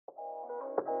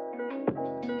Get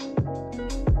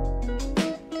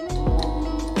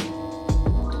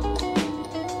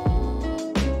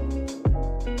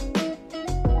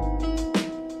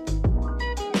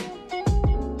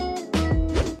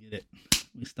it.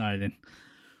 We started.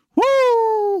 Woo!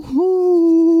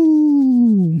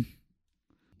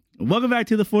 Welcome back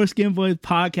to the Foreskin Boys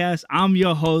podcast. I'm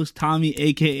your host, Tommy,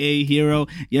 aka Hero.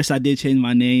 Yes, I did change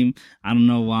my name. I don't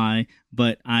know why,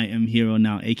 but I am Hero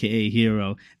now, aka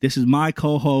Hero. This is my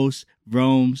co-host,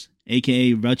 Rome's,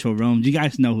 aka Retro Rome's. You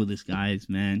guys know who this guy is,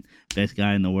 man. Best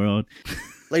guy in the world.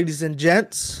 Ladies and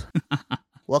gents,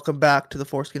 welcome back to the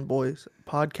Foreskin Boys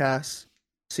podcast,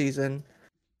 season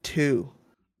 2.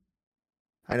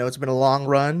 I know it's been a long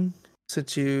run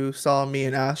since you saw me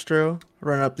and Astro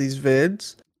run up these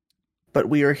vids, but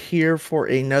we are here for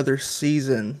another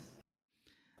season.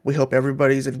 We hope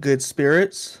everybody's in good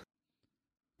spirits.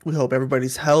 We hope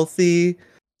everybody's healthy,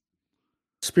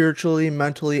 spiritually,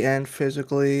 mentally, and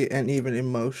physically, and even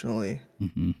emotionally.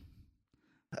 Mm-hmm.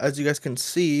 As you guys can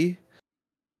see,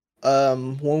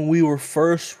 when we were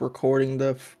first recording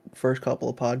the first couple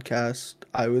of podcasts,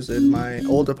 I was in my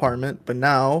old apartment, but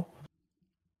now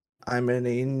I'm in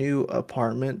a new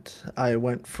apartment. I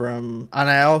went from, and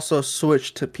I also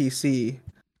switched to PC.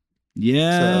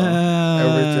 Yeah.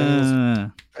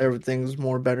 So everything's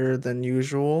more better than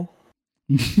usual.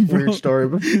 Bro, Weird story.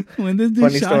 When this dude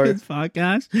Funny shot story. his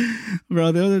podcast,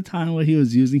 bro, there was a time where he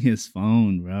was using his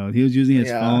phone, bro. He was using his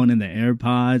phone and the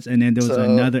AirPods, and then there was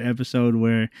another episode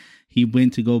where he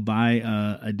went to go buy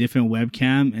a different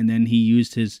webcam, and then he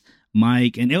used his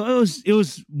mic, and it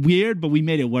was weird, but we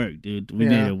made it work, dude. We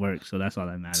made it work, so that's all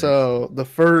that matters. So the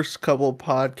first couple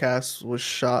podcasts was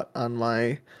shot on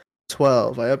my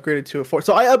 12. I upgraded to a 4.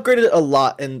 So I upgraded a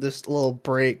lot in this little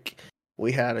break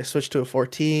we had. I switched to a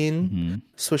 14,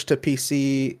 switched to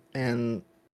PC, and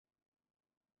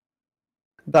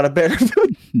got a better.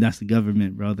 That's the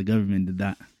government, bro. The government did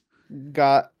that.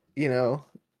 Got,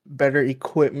 better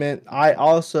equipment. I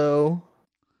also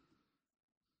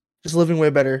just living way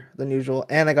better than usual,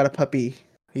 and I got a puppy.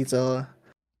 He's a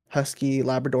husky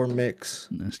Labrador mix.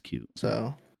 That's cute.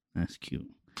 So that's cute.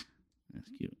 That's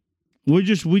cute. We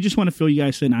just want to fill you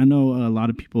guys in. I know a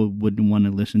lot of people wouldn't want to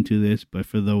listen to this, but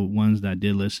for the ones that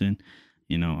did listen,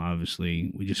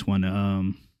 obviously we just want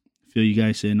to fill you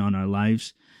guys in on our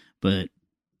lives. But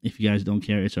if you guys don't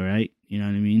care, it's all right. You know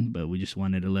what I mean? But we just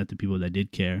wanted to let the people that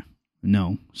did care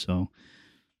know. So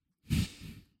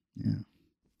yeah.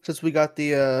 Since we got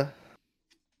the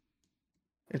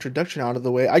introduction out of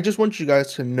the way, I just want you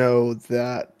guys to know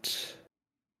that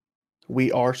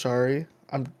we are sorry.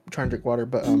 I'm trying to drink water,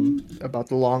 but about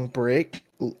the long break.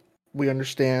 We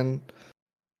understand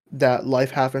that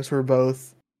life happens for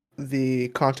both the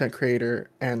content creator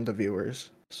and the viewers.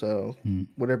 So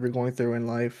whatever you're going through in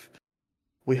life,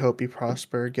 we hope you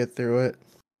prosper, get through it,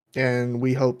 and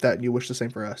we hope that you wish the same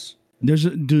for us. There's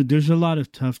a lot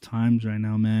of tough times right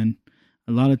now, man.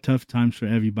 A lot of tough times for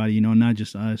everybody, not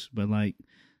just us, but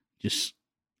just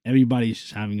everybody's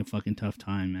just having a fucking tough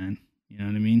time, man. You know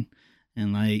what I mean?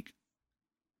 And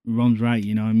Rome's right,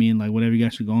 you know what I mean? Whatever you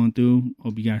guys are going through,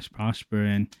 hope you guys prosper,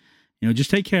 and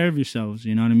just take care of yourselves,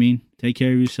 you know what I mean? Take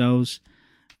care of yourselves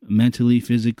mentally,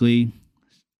 physically,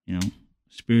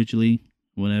 spiritually,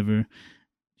 whatever.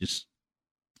 Just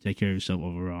take care of yourself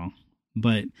overall.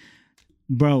 But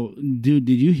bro, dude,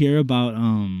 did you hear about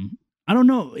I don't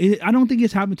know. I don't think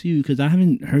it's happened to you because I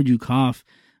haven't heard you cough,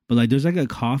 but there's a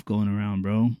cough going around,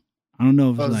 bro. I don't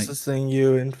know if it's this thing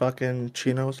you and fucking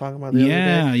Chino was talking about the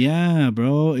other day? Yeah,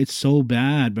 bro. It's so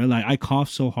bad, bro. I cough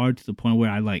so hard to the point where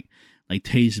I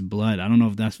taste blood. I don't know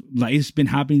if that's it's been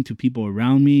happening to people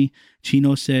around me.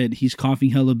 Chino said he's coughing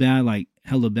hella bad.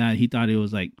 He thought it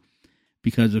was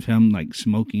because of him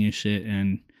smoking and shit,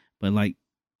 but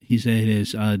he said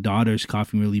his daughter's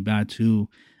coughing really bad too.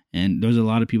 And there's a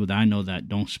lot of people that I know that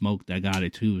don't smoke that got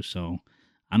it too. So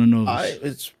I don't know if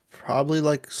it's probably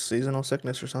seasonal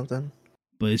sickness or something.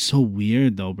 But it's so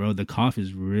weird though, bro. The cough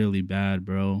is really bad,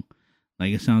 bro.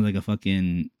 It sounds like a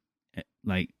fucking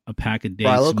a pack a day.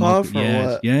 Rilo cough or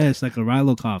what? Yeah, it's like a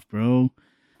Rilo cough, bro.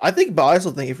 I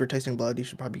also think if you're tasting blood, you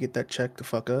should probably get that checked the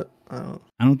fuck up.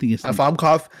 I don't think it's if I'm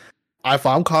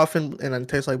coughing and it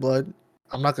tastes like blood,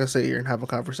 I'm not gonna sit here and have a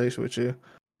conversation with you.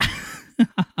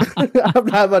 I'm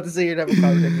not about to sit here and have a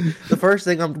conversation. The first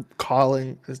thing I'm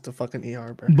calling is the fucking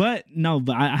ER, bro. But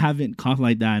I haven't coughed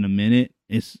like that in a minute.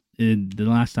 The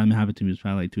last time it happened to me was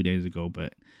probably 2 days ago.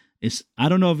 But I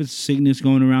don't know if it's sickness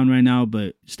going around right now.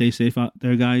 But stay safe out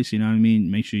there, guys. You know what I mean?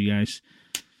 Make sure you guys,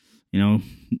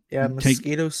 Yeah,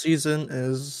 mosquito season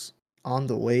is on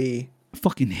the way. I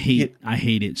fucking hate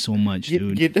it so much,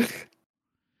 dude.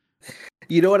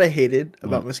 You know what I hated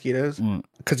about mosquitoes? What?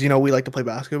 Because, you know, we like to play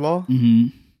basketball. Mm-hmm.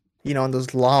 You know, on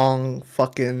those long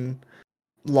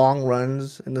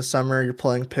runs in the summer, you're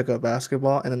playing pickup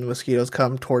basketball, and then the mosquitoes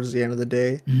come towards the end of the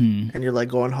day, Mm-hmm. and you're like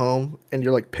going home, and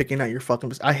you're like picking at your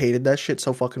fucking. I hated that shit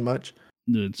so fucking much.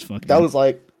 Dude, it's fucking. That was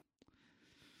like,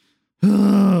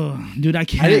 dude, I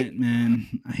can't,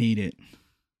 man. I hate it.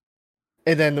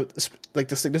 And then like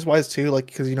the sickness wise too, like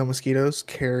because you know mosquitoes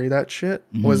carry that shit.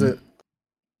 Mm-hmm. Was it?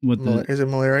 What Is it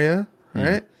malaria? Yeah.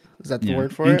 Right? Is that the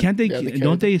word for and it? can't they? Yeah,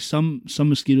 Don't they? Some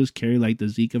mosquitoes carry like the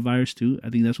Zika virus too.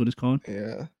 I think that's what it's called.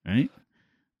 Yeah. Right.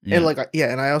 Yeah. And like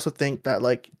and I also think that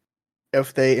like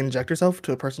if they inject yourself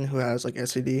to a person who has like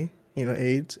STD, you know,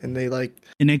 AIDS, and they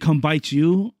come bite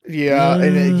you. Yeah,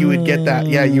 and then you would get that.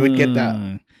 Yeah, you would get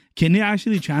that. Can it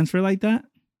actually transfer like that?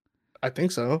 I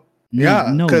think so.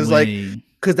 No because way.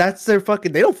 because that's their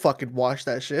fucking. They don't fucking wash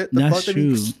that shit. That's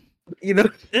true. You know,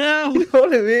 Ew. you know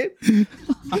what I mean?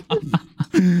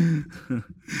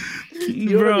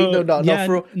 You know what I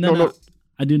mean? No.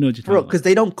 I do know what you're talking about. Because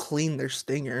they don't clean their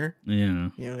stinger. Yeah.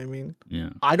 You know what I mean?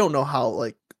 Yeah. I don't know how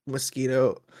like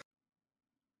mosquitoes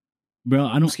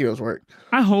work.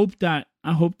 I hope that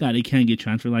it can't get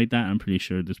transferred like that. I'm pretty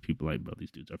sure there's people like, bro,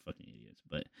 these dudes are fucking idiots.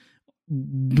 But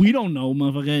we don't know,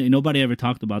 motherfucker. Nobody ever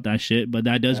talked about that shit, but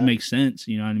that does make sense.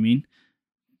 You know what I mean?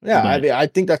 Yeah, I mean, I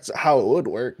think that's how it would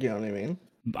work. You know what I mean?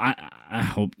 I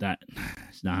hope that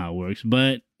it's not how it works.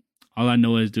 But all I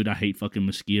know is, dude, I hate fucking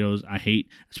mosquitoes. I hate,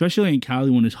 especially in Cali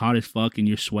when it's hot as fuck and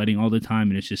you're sweating all the time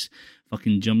and it's just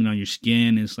fucking jumping on your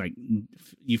skin. It's like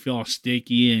you feel all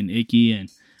sticky and icky, and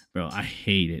bro, I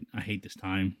hate it. I hate this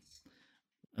time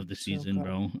of the season,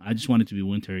 bro. I just want it to be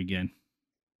winter again.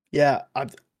 Yeah,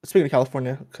 speaking of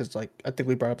California, because like I think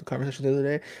we brought up the conversation the other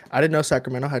day. I didn't know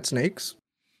Sacramento had snakes.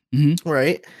 Mm-hmm.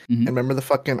 Right? Mm-hmm. And remember the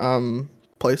fucking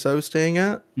place I was staying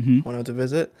at when I went to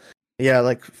visit? Yeah,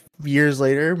 like years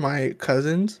later, my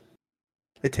cousins,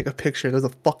 they take a picture. There's a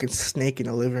fucking snake in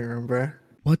the living room, bro.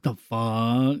 What the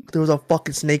fuck? There was a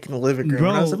fucking snake in the living room.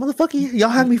 Bro, and I was like, motherfucker, y'all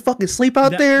had me fucking sleep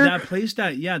out there? That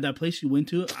place you went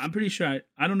to, I'm pretty sure,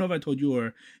 I don't know if I told you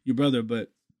or your brother,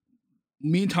 but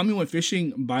me and Tommy went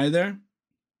fishing by there,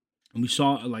 and we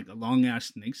saw like a long ass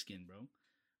snake skin, bro.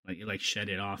 Like it like shed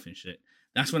it off and shit.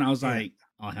 That's when I was like,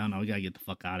 oh hell no, we gotta get the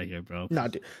fuck out of here, bro. Nah,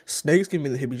 dude, snakes give me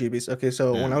the heebie-jeebies. Okay,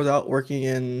 so when I was out working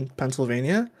in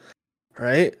Pennsylvania,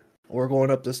 right, we're going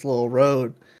up this little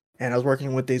road, and I was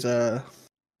working with these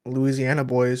Louisiana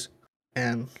boys,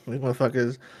 and these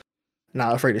motherfuckers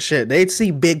not afraid of shit. They'd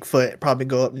see Bigfoot probably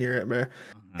go up near it, bro.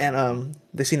 And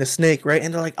they seen a snake, right?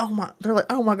 And they're like, oh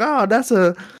my god, that's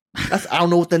I don't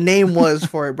know what the name was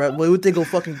for it, bro. Why would they go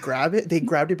fucking grab it? They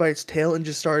grabbed it by its tail and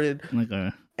just started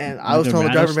and I was telling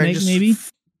the driver, man, just maybe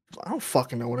I don't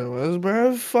fucking know what it was,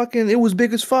 bro. It was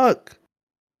big as fuck.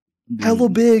 Dude, hella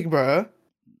big, bro.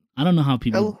 I don't know how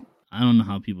people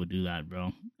do that,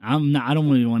 bro. I don't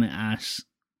really want to ask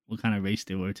what kind of race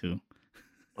they were too.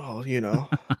 Oh, you know.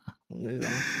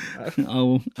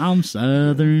 Oh, I'm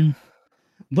Southern.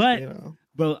 But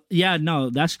bro, yeah, no,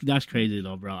 that's crazy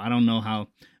though, bro. I don't know how,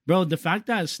 bro. The fact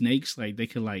that snakes like they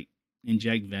could like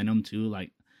inject venom too, like,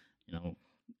 you know,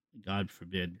 God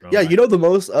forbid, bro. Yeah, you know the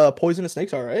most poisonous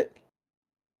snakes are, right?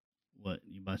 What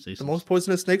you about to say? The most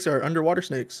poisonous snakes are underwater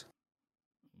snakes.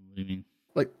 What do you mean?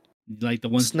 Like the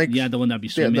ones, snakes, yeah, the one that be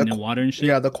swimming in water and shit.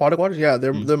 Yeah, the aquatic waters. Yeah,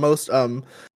 they're the most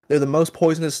they're the most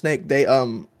poisonous snake.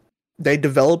 They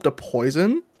developed a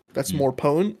poison that's more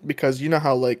potent because you know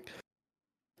how like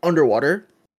underwater,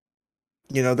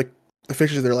 you know the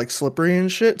fishes, they're like slippery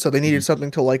and shit, so they needed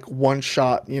something to like one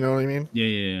shot. You know what I mean?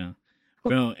 Yeah.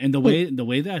 Bro, and the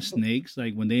way that snakes,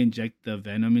 like when they inject the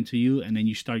venom into you and then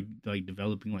you start like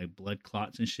developing like blood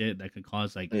clots and shit that could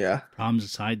cause like problems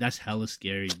inside, that's hella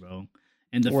scary, bro.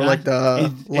 And or like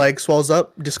the leg swells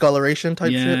up, discoloration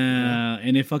type shit. Yeah,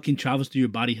 and it fucking travels through your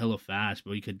body hella fast,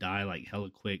 bro. You could die like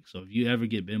hella quick. So if you ever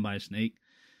get bitten by a snake,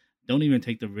 don't even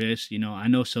take the risk. You know, I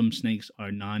know some snakes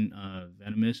are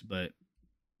non-venomous, but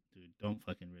dude, don't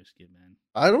fucking risk it, man.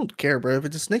 I don't care, bro. If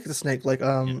it's a snake, it's a snake. Like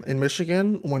in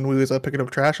Michigan, when we was picking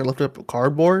up trash, I lifted up a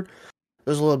cardboard.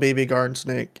 There's a little baby garden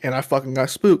snake, and I fucking got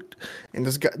spooked. And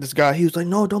this guy, he was like,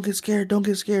 "No, don't get scared, don't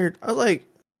get scared." I was like,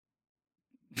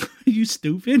 you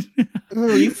stupid?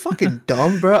 Oh, you fucking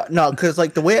dumb, bro. No, because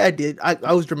like the way I did,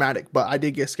 I was dramatic, but I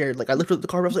did get scared. Like I lifted up the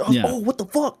cardboard, I was like, "Oh, what the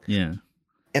fuck?" Yeah.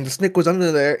 And the snake was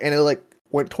under there, and it like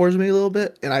went towards me a little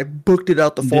bit, and I booked it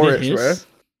out the forest, bro.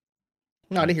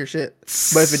 No, I didn't hear shit.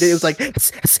 But if it did, it was like,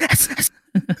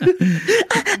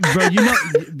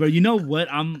 bro, you know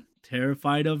what I'm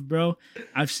terrified of, bro?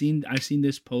 I've seen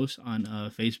this post on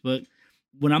Facebook.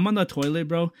 When I'm on the toilet,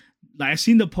 bro, Like I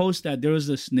seen the post that there was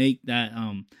a snake that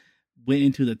went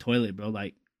into the toilet, bro.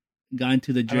 Like got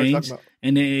into the drains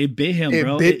and it bit him,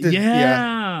 bro.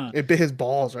 It bit his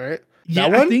balls, right? Yeah,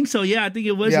 I think so. Yeah, I think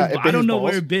it was. I don't know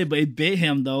where it bit, but it bit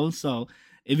him though. So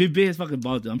if it bit his fucking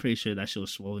balls, I'm pretty sure that shit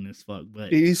was swollen as fuck. But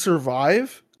did he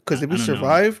survive? Because if he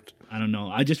survived, I don't know.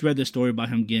 I just read the story about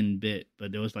him getting bit,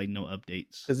 but there was like no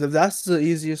updates. Because if that's the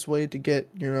easiest way to get,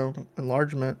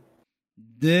 enlargement,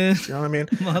 you know what I mean?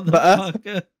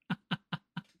 Motherfucker.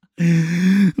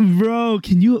 Bro,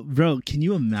 can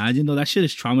you imagine though? That shit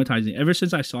is traumatizing. Ever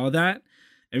since I saw that,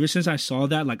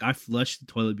 like I flush the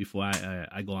toilet before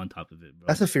I go on top of it, bro.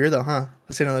 That's a fear though, huh?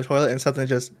 Sitting on the toilet and something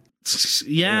just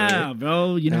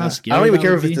bro. You know how scary. I don't even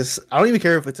care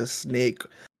if it's a snake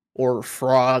or a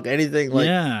frog, anything like.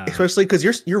 Yeah. Especially because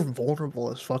you're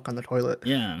vulnerable as fuck on the toilet.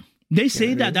 Yeah. They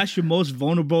say that's your most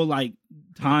vulnerable like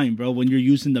time, bro. When you're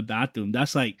using the bathroom,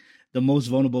 that's like the most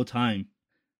vulnerable time.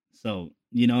 So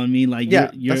you know what I mean? Like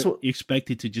you're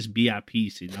expected to just be at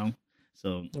peace, you know.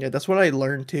 So yeah, that's what I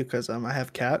learned too. Because I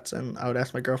have cats, and I would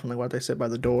ask my girlfriend like why they sit by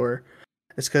the door.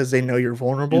 It's because they know you're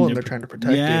vulnerable and they're trying to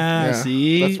protect you. Yeah,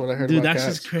 see, that's what I heard. Dude, that's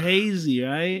just crazy,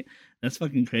 right? That's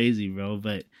fucking crazy, bro.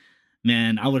 But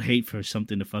man, I would hate for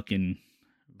something to fucking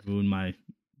ruin my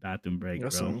bathroom break, bro.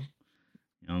 You know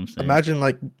what I'm saying? Imagine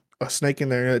like a snake in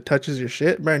there that touches your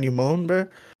shit, bro, and you moan, bro.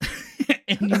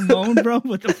 And you moan, bro?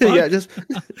 What the fuck? Yeah,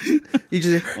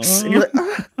 and you're like,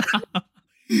 ah.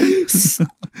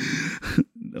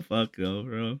 The fuck though,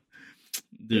 bro.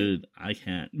 Dude, I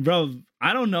can't. Bro,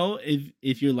 I don't know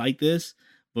if you're like this,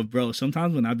 but bro,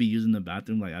 sometimes when I be using the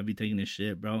bathroom, like I be taking this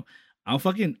shit, bro. I'll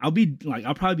probably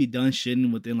be done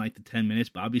shitting within like the 10 minutes,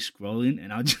 but I'll be scrolling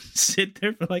and I'll just sit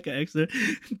there for like an extra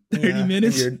 30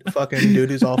 minutes. Your fucking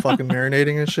dude all fucking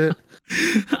marinating and shit.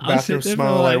 Bathroom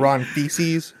smell like raw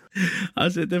feces. I'll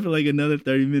sit there for like another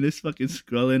 30 minutes fucking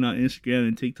scrolling on Instagram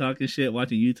and TikTok and shit,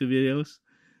 watching YouTube videos.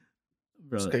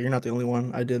 Bro. Okay, you're not the only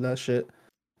one. I did that shit.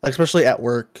 Like, especially at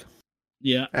work.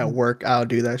 Yeah. At work, I'll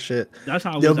do that shit. That's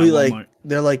how they'll be like,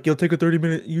 they're like, you'll take a 30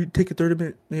 minute, you take a 30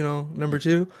 minute, number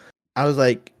 2. I was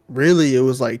like, really? It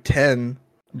was like 10,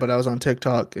 but I was on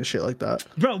TikTok and shit like that.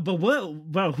 Bro, but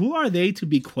who are they to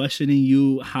be questioning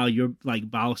you how your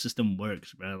like bowel system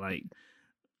works, bro? Like,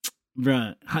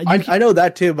 bro, I know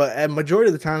that too, but a majority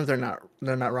of the times they're not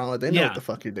wrong. Like they know what the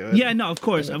fuck you're doing. Yeah, no, of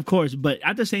course. But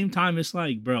at the same time, it's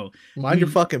like, bro, mind your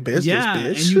fucking business,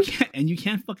 bitch. And you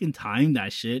can't fucking time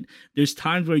that shit. There's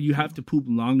times where you have to poop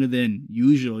longer than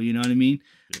usual. You know what I mean?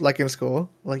 Like in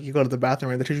school, like you go to the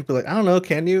bathroom and the teacher be like, I don't know,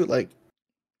 can you? Like,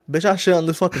 bitch, I shit on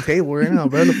this fucking table right now,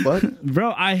 bro. The fuck,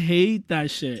 bro, I hate that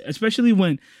shit, especially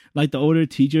when like the older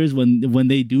teachers when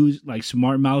they do like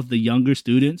smart mouth the younger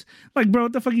students. Like, bro,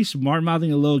 what the fuck are you smart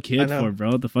mouthing a little kid for,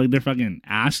 bro? What the fuck they're fucking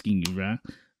asking you, bro.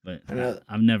 But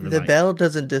I've never. The bell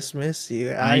doesn't dismiss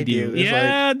you. I do.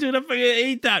 Yeah, dude, I fucking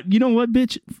hate that. You know what,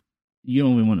 bitch? You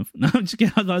don't even want to. No, I'm just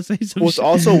kidding. I was about to say something. What's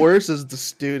also worse is the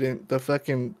student, the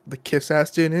kiss ass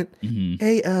student. Mm-hmm.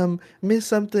 Hey, Miss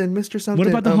something, Mr. something. What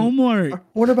about the homework?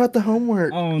 What about the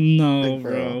homework? Oh no, like,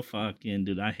 bro. Fucking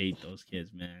dude, I hate those kids,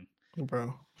 man.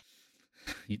 Bro,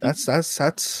 that's why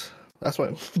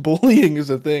bullying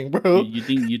is a thing, bro. You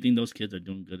think those kids are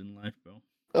doing good in life, bro?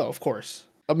 Oh, of course.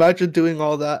 Imagine doing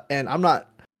all that, and I'm not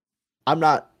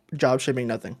job shaming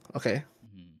nothing. Okay.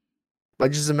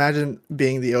 Like, just imagine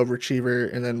being the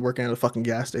overachiever and then working at a fucking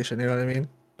gas station. You know what I mean?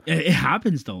 It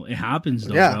happens, though. Yeah,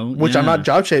 bro. Which I'm not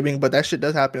job shaming, but that shit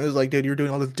does happen. It was like, dude, you're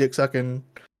doing all this dick sucking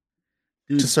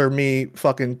to serve me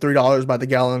fucking $3 by the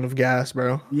gallon of gas,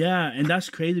 bro. Yeah, and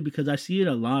that's crazy because I see it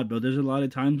a lot, bro. There's a lot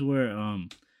of times where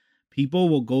people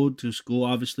will go to school,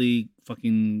 obviously,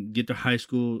 fucking get their high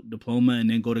school diploma and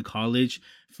then go to college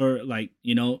for, like,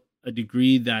 a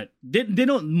degree that they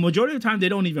don't. Majority of the time, they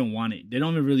don't even want it. They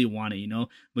don't even really want it.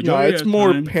 Majority it's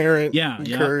more parent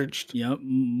encouraged. Yeah.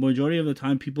 Majority of the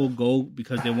time, people go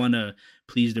because they want to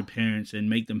please their parents and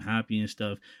make them happy and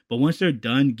stuff. But once they're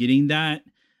done getting that,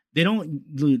 they don't.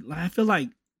 I feel like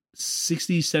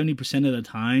 60-70% of the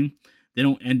time, they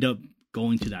don't end up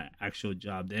going to that actual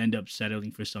job. They end up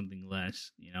settling for something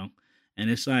less. And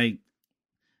it's like,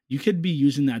 you could be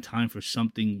using that time for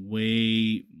something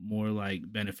way more like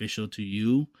beneficial to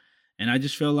you. And I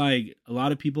just feel like a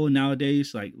lot of people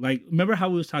nowadays, like remember how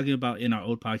we was talking about in our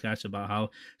old podcast about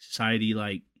how society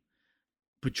like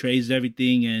portrays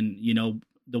everything, and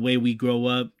the way we grow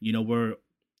up, we're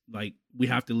like, we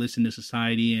have to listen to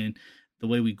society and the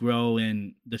way we grow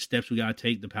and the steps we gotta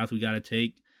take, the path we gotta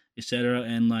take, etc.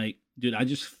 And like, dude, I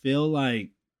just feel like,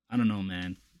 I don't know,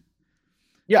 man.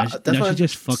 Yeah, that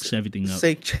just fucks everything up.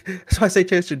 That's why I say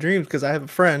chase your dreams, because I have a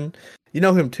friend, You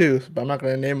know him too, but I'm not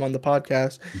going to name him on the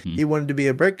podcast. Mm-hmm. He wanted to be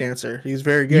a breakdancer. He's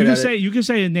very good at it. You can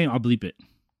say his name. I'll bleep it.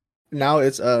 Now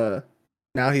it's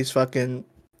now he's fucking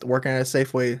working at a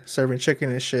Safeway serving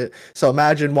chicken and shit. So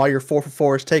imagine why your 4 for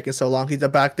 4 is taking so long. He's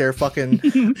back there fucking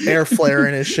air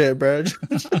flaring and shit, bro.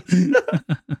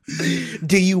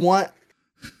 Do you want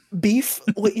beef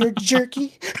with your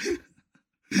jerky?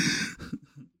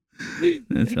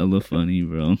 That's hella funny,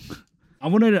 bro. I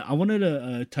wanted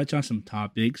to touch on some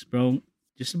topics, bro.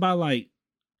 Just about like,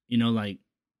 like,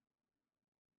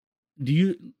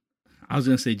 I was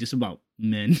gonna say just about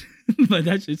men, but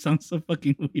that shit sounds so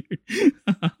fucking weird.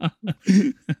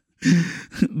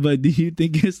 But do you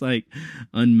think it's like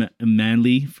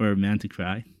unmanly for a man to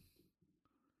cry?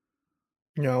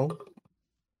 No.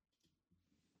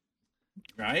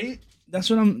 Right? That's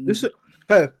what I'm. This is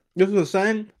a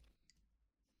saying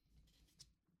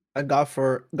I got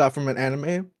from an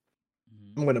anime.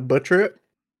 I'm gonna butcher it,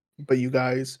 but you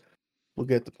guys will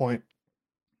get the point.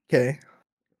 Okay.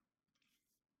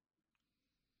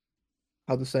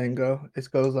 How the saying go? It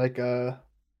goes like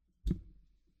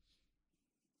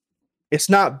it's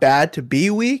not bad to be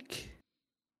weak,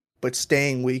 but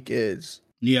staying weak is.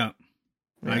 Yeah.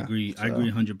 I agree. So, I agree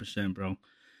 100%, bro.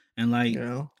 And like,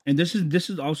 and this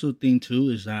is also the thing too,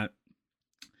 is that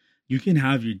you can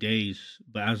have your days,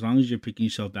 but as long as you're picking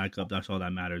yourself back up, that's all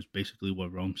that matters. Basically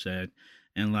what Rome said.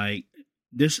 And like,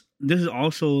 this is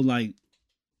also like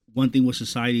one thing with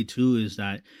society too, is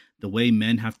that the way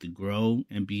men have to grow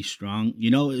and be strong,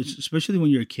 especially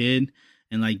when you're a kid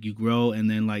and like you grow, and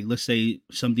then like, let's say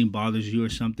something bothers you or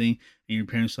something, and your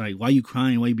parents are like, why are you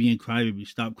crying? Why are you being a crybaby?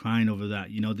 Stop crying over that,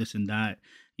 this and that.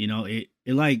 It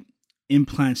like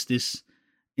implants this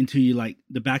into you, like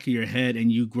the back of your head,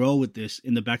 and you grow with this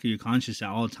in the back of your conscience at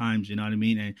all times, you know what I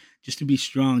mean? And just to be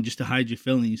strong, just to hide your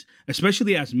feelings,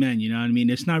 especially as men, you know what I mean?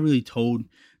 It's not really told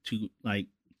to like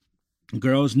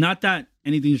girls, not that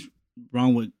anything's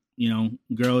wrong with,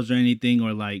 girls or anything,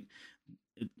 or like,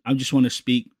 I just want to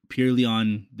speak purely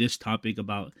on this topic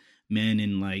about men,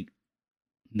 and like,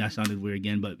 that sounded weird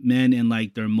again, but men and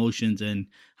like their emotions and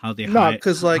how they hide.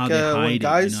 Because like when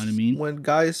guys, you know what I mean? When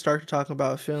guys start to talk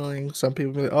about feelings, some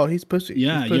people be like, "Oh, he's pussy."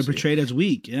 Yeah, he's pussy. You're portrayed as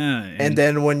weak. Yeah, and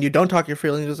then when you don't talk your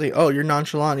feelings, it's like, "Oh, you're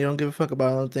nonchalant. You don't give a fuck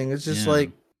about anything." It's just like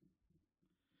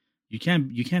you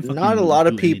can't. Not a lot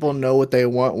of people know what they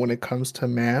want when it comes to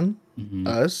man. Mm-hmm.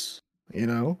 Us,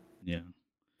 Yeah.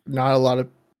 Not a lot of,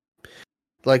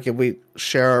 like, if we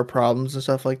share our problems and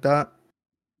stuff like that,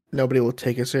 nobody will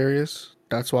take it serious.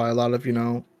 That's why a lot of,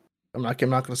 I'm not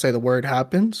going to say the word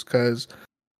happens, because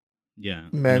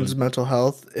men's mental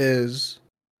health is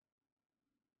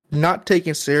not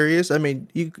taken serious. I mean,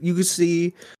 you can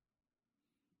see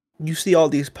all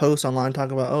these posts online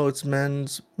talking about, oh, it's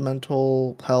Men's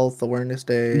Mental Health Awareness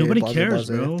Day. Nobody cares,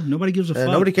 bro. Nobody gives a fuck.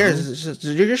 Nobody cares. It's just,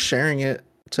 you're just sharing it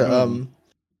to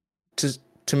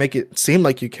make it seem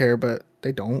like you care, but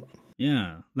they don't.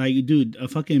 Yeah, like, dude, a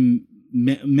fucking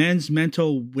Men's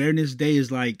Mental Awareness Day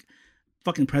is like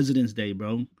fucking President's Day,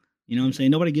 bro. You know what I'm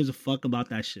saying? Nobody gives a fuck about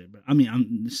that shit, bro. I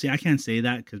mean, I can't say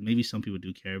that because maybe some people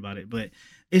do care about it, but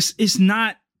it's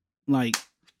not like,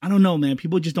 I don't know, man.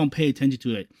 People just don't pay attention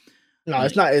to it. No, like,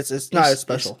 it's not. It's not as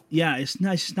special.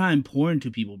 It's not important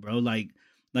to people, bro. Like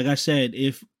I said,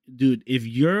 if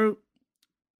you're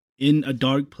in a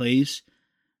dark place,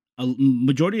 a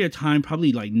majority of the time,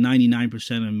 probably like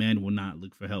 99% of men will not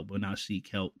look for help, will not seek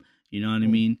help. You know what I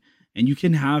mean? And you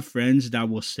can have friends that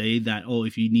will say that, oh,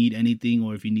 if you need anything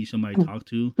or if you need somebody to talk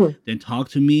to, then talk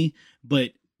to me.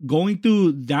 But going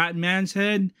through that man's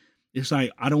head, it's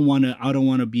like, I don't want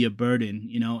to be a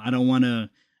burden. I don't want to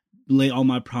lay all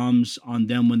my problems on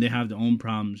them when they have their own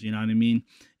problems. You know what I mean?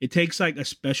 It takes like a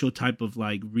special type of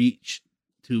like reach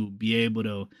to be able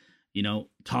to,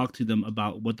 talk to them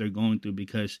about what they're going through,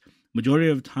 because majority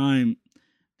of the time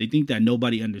they think that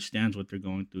nobody understands what they're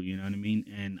going through. You know what I mean?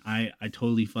 And I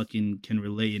totally fucking can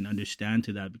relate and understand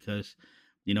to that, because,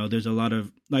 there's a lot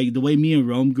of, like, the way me and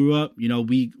Rome grew up,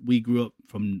 we grew up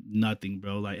from nothing,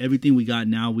 bro. Like, everything we got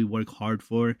now, we work hard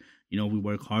for. We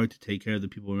work hard to take care of the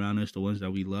people around us, the ones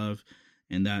that we love.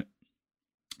 And that,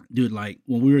 dude, like,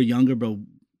 when we were younger, bro,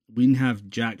 we didn't have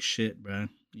jack shit, bro.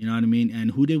 You know what I mean?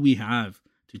 And who did we have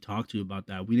to talk to about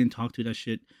that? We didn't talk to that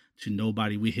shit to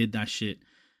nobody. We hid that shit,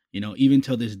 even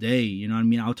till this day. You know what I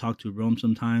mean? I'll talk to Rome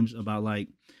sometimes about, like,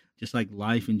 just like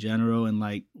life in general and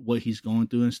like what he's going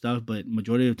through and stuff. But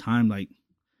majority of the time, like,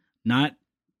 not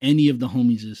any of the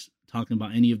homies is talking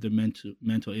about any of their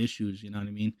mental issues. You know what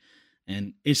I mean?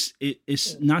 And it's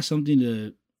not something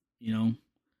to,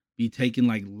 be taken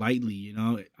like lightly.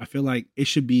 I feel like it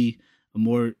should be a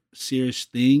more serious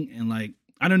thing. And like,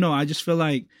 I don't know, I just feel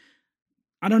like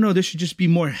I don't know. There should just be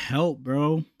more help,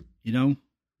 bro. You know,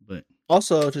 but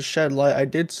Also, to shed light, I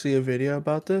did see a video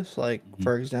about this. Like, Mhm.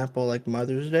 for example, like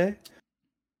Mother's Day,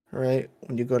 right?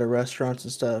 When you go to restaurants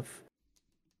and stuff.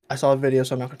 I saw a video,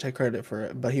 so I'm not gonna take credit for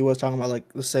it. But he was talking about, like,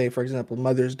 let's say, for example,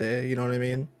 Mother's Day. You know what I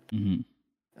mean? Mhm.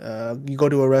 You go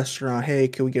to a restaurant. Hey,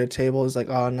 can we get a table? It's like,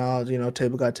 oh no,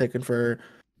 table got taken for,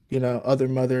 other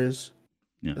mothers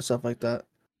Yeah. and stuff like that.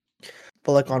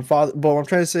 But like on father, but what I'm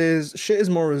trying to say is shit is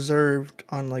more reserved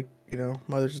on, like,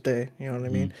 Mother's Day. You know what I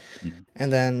mean? Yeah.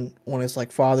 And then when it's like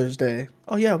Father's Day,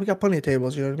 oh yeah, we got plenty of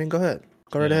tables. You know what I mean? Go ahead,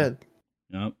 go right Yeah. ahead.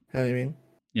 Yep. You know what I mean?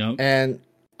 Yep. And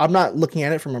I'm not looking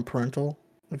at it from a parental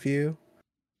view.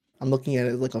 I'm looking at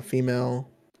it like a female,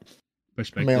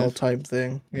 Perspective. male type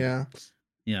thing. Yeah.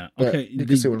 Yeah. But Okay. you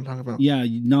can see what I'm talking about. Yeah.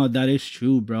 No, that is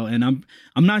true, bro. And I'm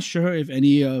not sure if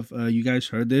any of you guys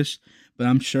heard this, but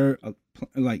I'm sure,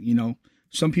 like,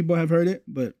 some people have heard it.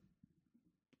 But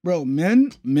bro,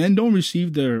 men don't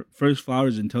receive their first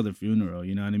flowers until the funeral.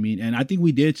 You know what I mean? And I think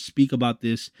we did speak about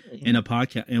this in a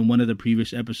podcast, in one of the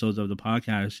previous episodes of the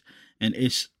podcast. And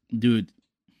dude,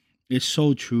 it's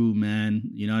so true, man.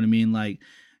 You know what I mean? Like,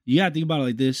 you gotta think about it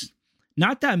like this.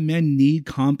 Not that men need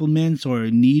compliments or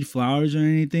need flowers or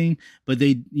anything, but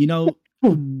they,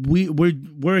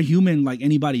 we're a human like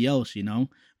anybody else.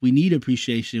 We need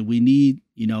appreciation. We need,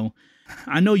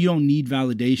 I know you don't need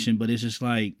validation, but it's just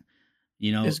like,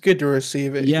 it's good to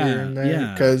receive it here and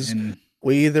there, because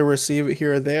we either receive it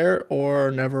here or there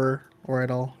or never or at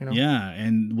all. Yeah,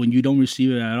 and when you don't receive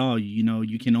it at all,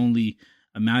 you can only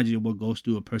imagine what goes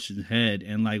through a person's head.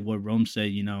 And like what Rome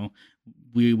said,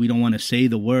 we don't want to say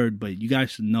the word, but you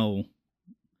guys know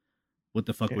what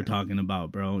the fuck we're talking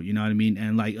about, bro. You know what I mean?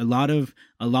 And like a lot of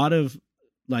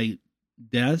like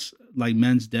deaths, like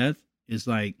men's death, is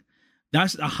like,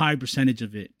 that's a high percentage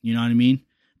of it. You know what I mean?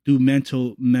 Through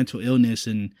mental illness,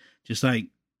 and just like,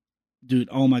 dude,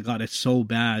 oh my God, it's so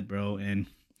bad, bro. And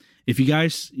if you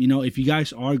guys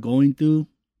are going through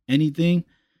anything,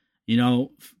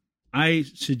 I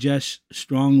suggest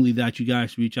strongly that you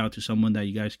guys reach out to someone that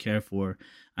you guys care for.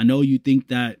 I know you think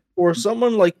that, or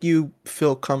someone like you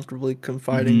feel comfortably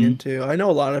confiding into. I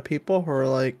know a lot of people who are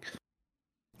like,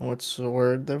 what's the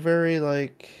word? They're very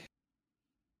like,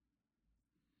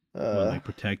 like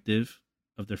protective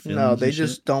of their feelings. No, they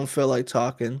just don't feel like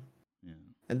talking. Yeah.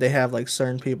 And they have like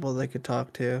certain people they could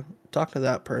talk to. Talk to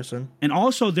that person. And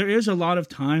also, there is a lot of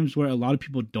times where a lot of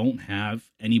people don't have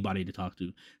anybody to talk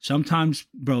to. Sometimes,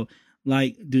 bro,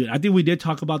 like, dude, I think we did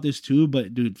talk about this too,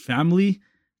 but dude, family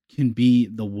can be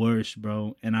the worst,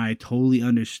 bro. And I totally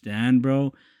understand,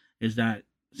 bro, is that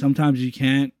sometimes you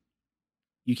can't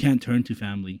turn to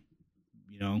family,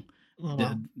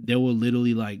 they will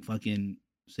literally like fucking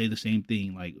say the same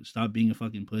thing, like, stop being a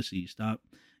fucking pussy, stop,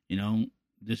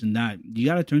 this and that. You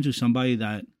got to turn to somebody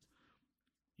that,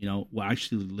 will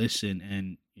actually listen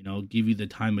and, give you the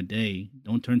time of day.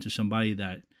 Don't turn to somebody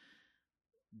that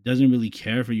doesn't really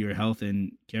care for your health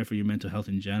and care for your mental health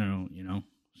in general,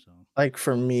 So, like,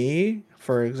 for me,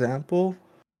 for example,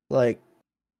 like,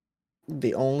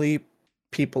 the only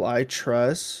people I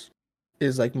trust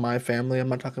is like my family. I'm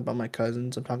not talking about my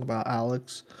cousins. I'm talking about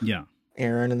Alex,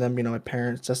 Aaron, and them. My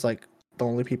parents. That's like the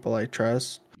only people I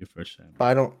trust. Your first family.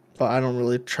 But I don't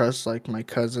really trust like my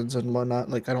cousins and whatnot.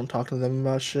 Like, I don't talk to them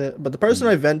about shit. But the person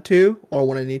I vent to, or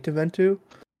when I need to vent to,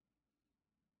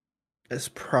 is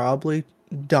probably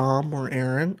Dom or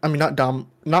Aaron. I mean,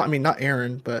 not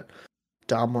Aaron, but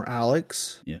Dom or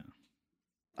Alex. Yeah.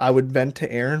 I would vent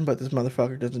to Aaron, but this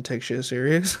motherfucker doesn't take shit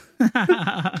serious.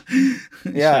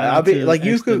 Yeah, I'll be like,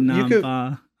 you could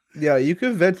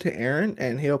vent to Aaron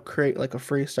and he'll create like a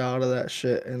freestyle out of that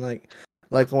shit. And like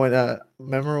when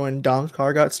remember when Dom's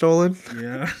car got stolen?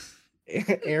 Yeah.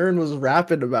 Aaron was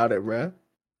rapping about it, bro.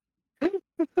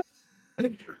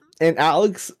 And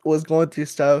Alex was going through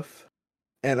stuff,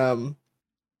 and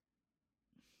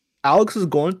Alex was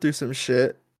going through some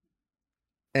shit.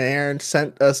 And Aaron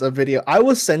sent us a video. I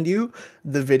will send you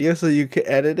the video so you can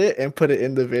edit it and put it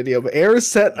in the video. But Aaron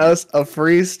sent us a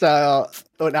freestyle.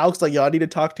 When Alex like, yo, I need to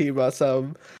talk to you about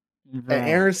something. Bro, and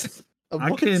Aaron sent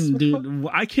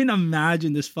I can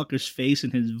imagine this fucker's face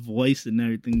and his voice and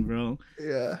everything, bro.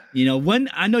 Yeah.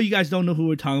 I know you guys don't know who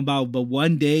we're talking about, but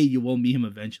one day you will meet him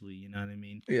eventually. You know what I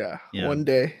mean? Yeah. One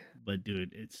day. But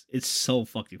dude, it's so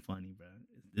fucking funny, bro.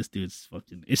 This dude's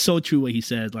fucking, it's so true what he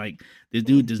says. Like, this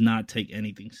dude does not take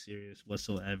anything serious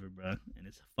whatsoever, bro. And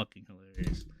it's fucking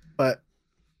hilarious. But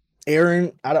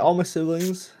Aaron, out of all my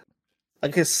siblings,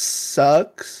 like, it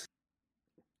sucks.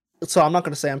 So I'm not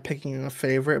going to say I'm picking a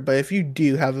favorite, but if you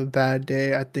do have a bad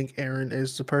day, I think Aaron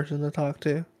is the person to talk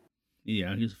to.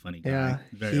 Yeah, he's a funny guy. Yeah,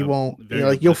 Very he won't.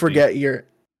 You'll forget your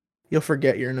you'll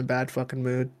forget you're in a bad fucking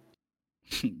mood.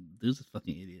 This is a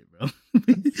fucking idiot, bro.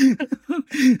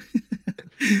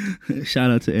 Shout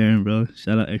out to Aaron, bro.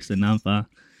 Shout out Extra Nampa.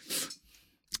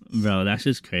 Bro, that's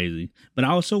just crazy. But I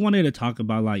also wanted to talk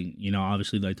about, like, you know,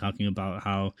 obviously, like, talking about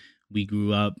how we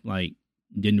grew up, like,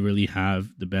 didn't really have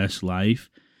the best life,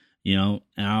 you know?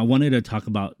 And I wanted to talk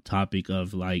about topic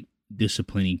of, like,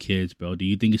 disciplining kids, bro. Do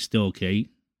you think it's still okay?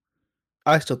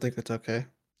 I still think it's okay.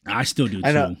 I still do,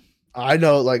 too. I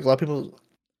know, like, a lot of people,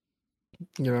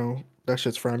 you know, that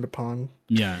shit's frowned upon.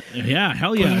 Yeah,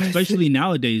 hell yeah, especially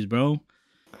nowadays, bro.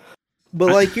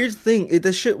 But, like, here's the thing.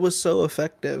 This shit was so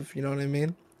effective, you know what I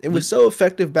mean? It was so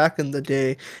effective back in the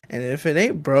day, and if it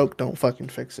ain't broke, don't fucking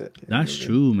fix it. That's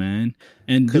true, man.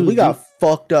 And because we got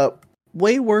fucked up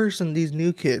way worse than these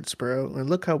new kids, bro. And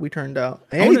look how we turned out.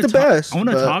 It ain't the best. I want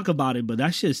to talk about it, but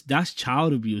that's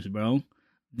child abuse, bro.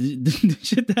 The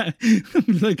shit that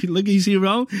look, you see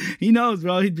Ron? He knows,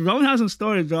 bro. Ron has some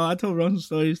stories, bro. I told Ron some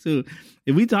stories too.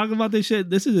 If we talk about this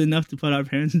shit, this is enough to put our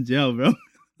parents in jail, bro.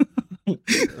 The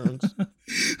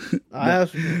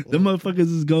motherfuckers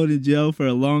is going to jail for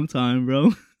a long time,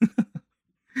 bro.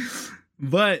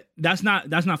 But that's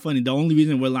not funny. The only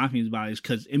reason we're laughing about it is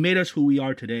because it made us who we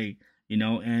are today, you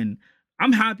know. And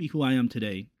I'm happy who I am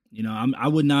today. You know, I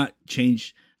would not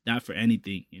change that for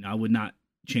anything. You know, I would not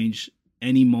change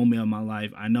any moment of my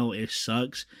life. I know it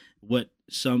sucks. What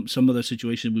some of the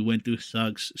situations we went through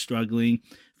sucks. Struggling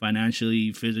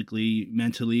financially, physically,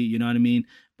 mentally. You know what I mean?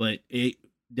 But it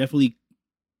definitely,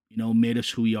 you know, made us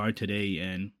who we are today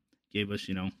and gave us,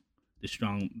 you know, the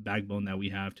strong backbone that we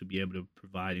have to be able to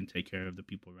provide and take care of the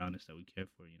people around us that we care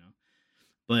for, you know.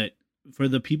 But for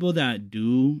the people that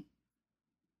do,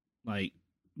 like,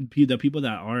 the people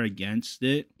that are against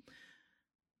it,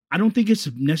 I don't think it's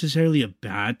necessarily a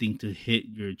bad thing to hit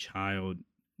your child.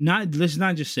 Let's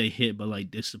not just say hit, but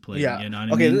like discipline. Yeah. You know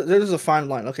what I mean? Okay, there's a fine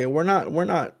line. Okay, we're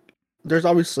not. There's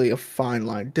obviously a fine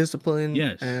line, discipline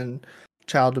and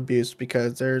child abuse,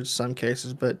 because there's some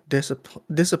cases, but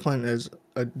discipline is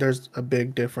there's a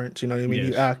big difference. You know what I mean? Yes.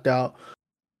 You act out.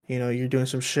 You know, you're doing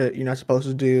some shit you're not supposed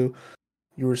to do.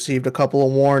 You received a couple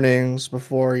of warnings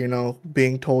before, you know,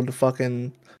 being told to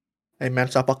fucking, hey man,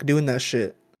 stop fucking doing that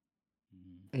shit.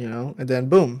 You know, and then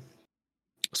boom.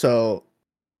 So,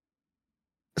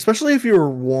 especially if you were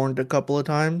warned a couple of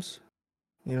times,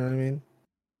 you know what I mean?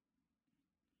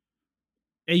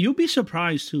 And you'll be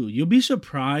surprised too. You'll be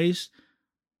surprised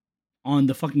on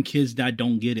the fucking kids that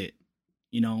don't get it.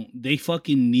 You know, they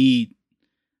fucking need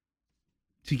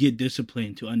to get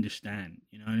disciplined to understand.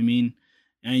 You know what I mean?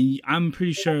 And I'm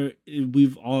pretty sure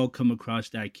we've all come across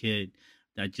that kid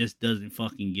that just doesn't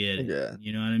fucking get it. Yeah.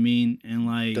 You know what I mean? And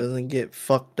like, doesn't get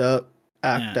fucked up,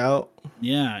 act out.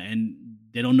 Yeah, and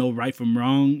they don't know right from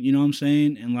wrong, you know what I'm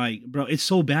saying? And like, bro, it's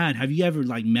so bad. Have you ever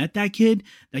like met that kid?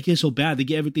 That kid's so bad. They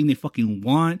get everything they fucking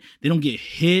want. They don't get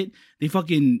hit. They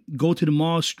fucking go to the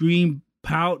mall, scream,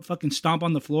 pout, fucking stomp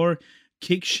on the floor,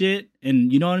 kick shit,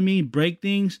 and you know what I mean? Break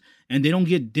things, and they don't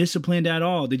get disciplined at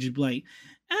all. They just be like,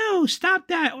 oh, stop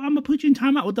that. I'm gonna put you in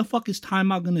timeout. What the fuck is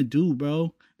timeout gonna do,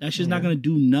 bro? That shit's not gonna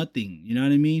do nothing. You know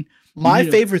what I mean? My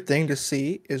favorite thing to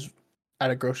see is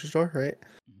at a grocery store, right?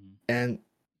 Mm-hmm. And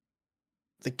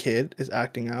the kid is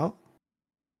acting out,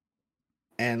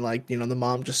 and like, you know, the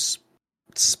mom just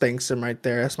spanks him right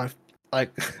there. That's my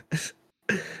like.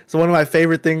 It's one of my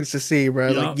favorite things to see, bro.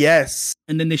 Yep. Like, yes.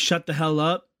 And then they shut the hell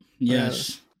up.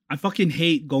 Yes. I fucking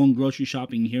hate going grocery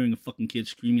shopping and hearing a fucking kid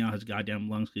screaming out his goddamn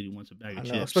lungs because he wants a bag of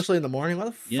chips. Especially in the morning. Why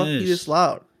the fuck are you this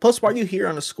loud? Plus, why are you here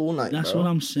on a school night, That's what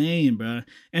I'm saying, bro.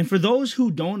 And for those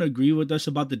who don't agree with us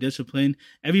about the discipline,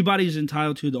 everybody's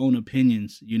entitled to their own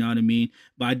opinions. You know what I mean?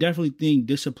 But I definitely think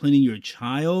disciplining your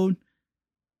child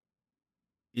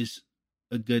is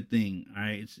a good thing, all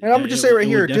right? And I'm going to just say right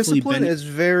here, discipline is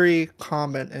very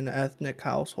common in ethnic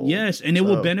households. Yes, and it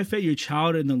will benefit your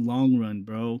child in the long run,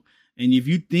 bro. And if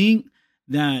you think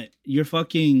that you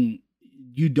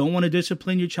don't want to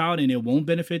discipline your child and it won't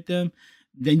benefit them,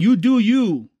 then you do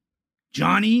you,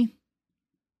 Johnny.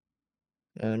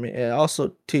 And I mean, it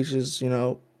also teaches, you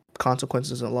know,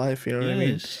 consequences in life. You know what I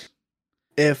mean?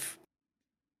 If,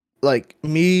 like,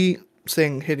 me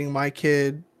saying hitting my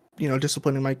kid, you know,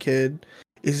 disciplining my kid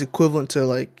is equivalent to,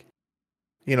 like,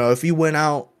 you know, if you went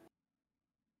out,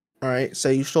 all right,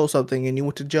 say you stole something and you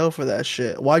went to jail for that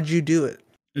shit, why'd you do it?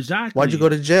 Exactly. Why'd you go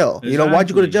to jail? Exactly. You know, why'd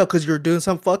you go to jail? Because you're doing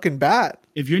something fucking bad.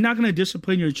 If you're not going to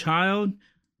discipline your child,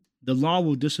 the law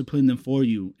will discipline them for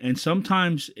you. And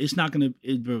sometimes it's not going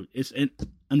to, it's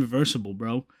unreversible,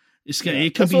 bro.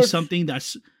 It could be something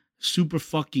that's super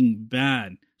fucking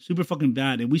bad. Super fucking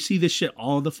bad. And we see this shit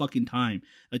all the fucking time.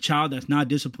 A child that's not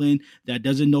disciplined, that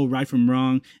doesn't know right from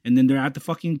wrong, and then they're at the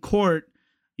fucking court,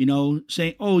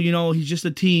 saying, oh, he's just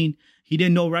a teen. He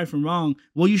didn't know right from wrong.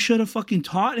 Well, you should have fucking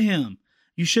taught him.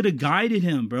 You should have guided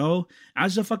him, bro.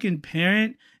 As a fucking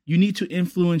parent, you need to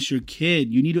influence your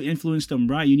kid. You need to influence them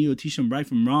right. You need to teach them right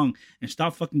from wrong and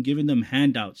stop fucking giving them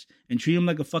handouts and treat them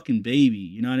like a fucking baby.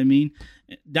 You know what I mean?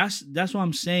 That's what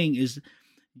I'm saying is,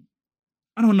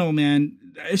 I don't know, man.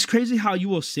 It's crazy how you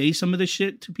will say some of this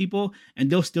shit to people and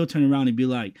they'll still turn around and be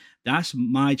like, that's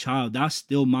my child. That's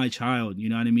still my child. You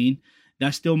know what I mean?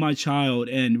 That's still my child.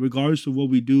 And regardless of what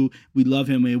we do, we love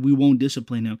him and we won't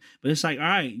discipline him. But it's like, all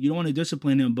right, you don't want to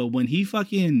discipline him. But when he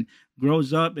fucking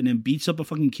grows up and then beats up a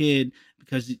fucking kid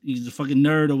because he's a fucking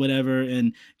nerd or whatever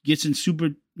and gets in super,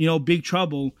 big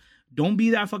trouble, don't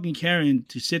be that fucking Karen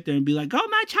to sit there and be like, oh,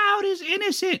 my child is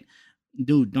innocent.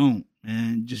 Dude, don't,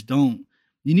 man. Just don't.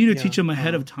 You need to teach them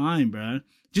ahead of time, bro.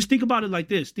 Just think about it like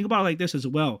this. Think about it like this as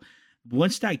well.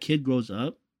 Once that kid grows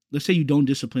up, let's say you don't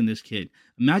discipline this kid.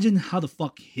 Imagine how the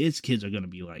fuck his kids are going to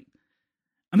be like.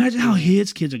 Imagine how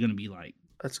his kids are going to be like.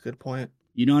 That's a good point.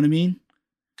 You know what I mean?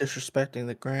 Disrespecting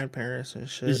the grandparents and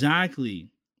shit. Exactly.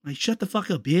 Like, shut the fuck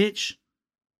up, bitch.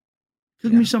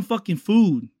 Cook me some fucking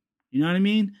food. You know what I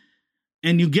mean?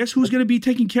 And you guess who's going to be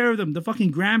taking care of them? The fucking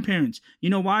grandparents.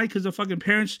 You know why? Because the fucking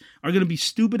parents are going to be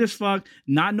stupid as fuck,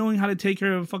 not knowing how to take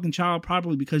care of a fucking child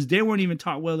properly because they weren't even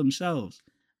taught well themselves.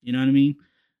 You know what I mean?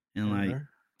 And like,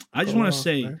 I just want to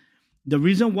say, the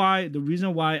reason why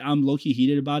I'm low-key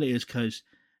heated about it is because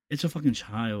it's a fucking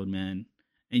child, man.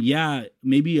 And yeah,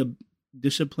 maybe a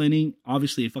disciplining,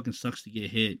 obviously it fucking sucks to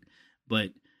get hit, but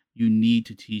you need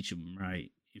to teach them right.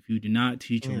 If you do not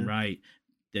teach them right,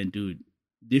 then dude,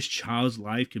 this child's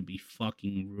life could be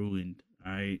fucking ruined.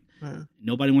 All right.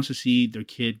 Nobody wants to see their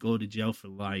kid go to jail for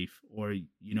life or,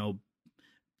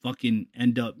 fucking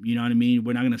end up, you know what I mean?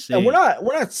 We're not going to say. And we're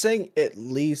not saying it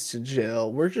leads to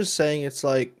jail. We're just saying it's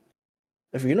like,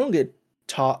 if you don't get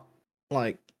taught,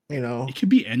 like, it could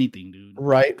be anything, dude.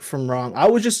 Right from wrong. I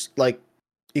was just like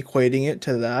equating it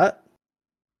to that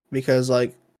because,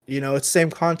 like, it's the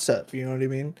same concept. You know what I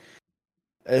mean?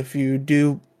 If you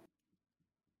do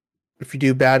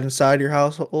bad inside your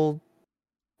household,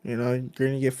 you're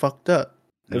gonna get fucked up.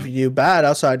 Yeah. If you do bad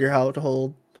outside your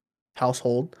household,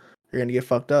 you're gonna get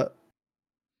fucked up.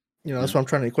 That's what I'm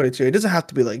trying to equate it to. It doesn't have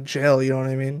to be like jail. You know what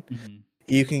I mean? Mm-hmm.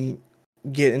 You can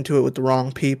get into it with the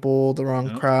wrong people, the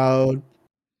wrong crowd.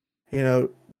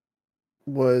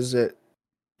 Was it?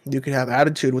 You could have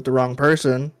attitude with the wrong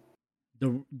person. The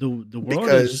world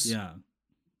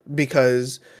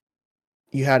because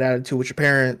you had attitude with your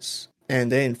parents. And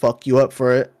they didn't fuck you up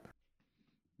for it.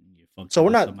 So we're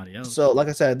not. So like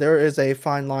I said, there is a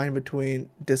fine line between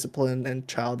discipline and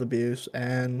child abuse.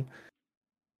 And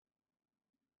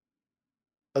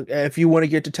if you want to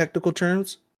get to technical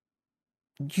terms,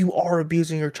 you are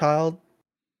abusing your child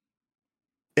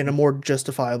in a more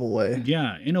justifiable way.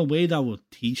 Yeah, in a way that will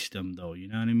teach them, though. You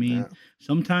know what I mean? Yeah.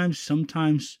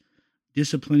 Sometimes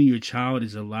disciplining your child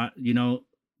is a lot. You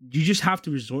just have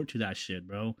to resort to that shit,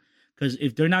 bro. Because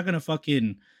if they're not going to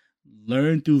fucking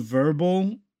learn through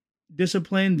verbal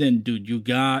discipline, then, dude, you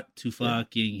got to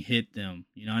fucking hit them.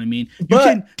 You know what I mean? You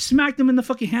can smack them in the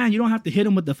fucking hand. You don't have to hit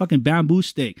them with the fucking bamboo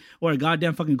stick or a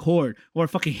goddamn fucking cord or a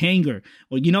fucking hanger.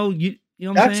 Or, you know what I'm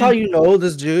saying? That's how you know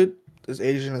this dude is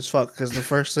Asian as fuck. Because the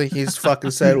first thing he's fucking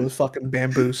said was fucking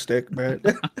bamboo stick, bro.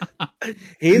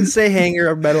 He didn't say hanger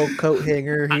or metal coat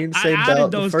hanger. He didn't say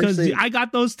belt. Those because I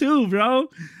got those too, bro.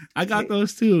 I got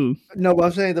those too. No, but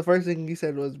I'm saying the first thing he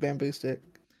said was bamboo stick.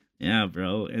 Yeah,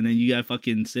 bro. And then you gotta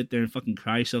fucking sit there and fucking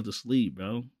cry yourself to sleep,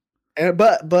 bro. And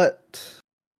but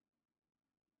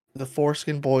the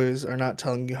foreskin boys are not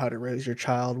telling you how to raise your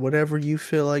child. Whatever you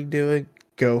feel like doing,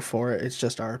 go for it. It's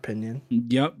just our opinion.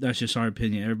 Yep, that's just our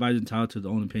opinion. Everybody's entitled to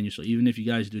their own opinion. So even if you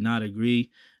guys do not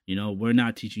agree, we're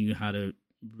not teaching you how to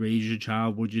raise your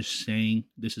child. We're just saying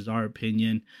this is our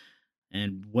opinion.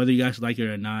 And whether you guys like it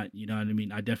or not, you know what I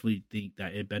mean? I definitely think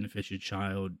that it benefits your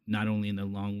child, not only in the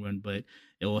long run, but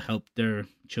it will help their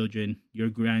children, your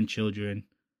grandchildren.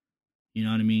 You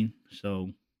know what I mean? So,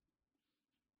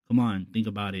 come on, think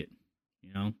about it,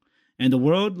 And the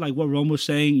world, like what Rome was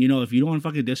saying, if you don't want to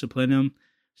fucking discipline them,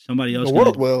 somebody else. The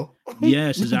world will.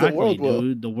 Yes, exactly,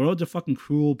 dude. The world's a fucking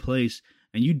cruel place.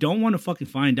 And you don't want to fucking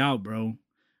find out, bro.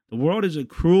 The world is a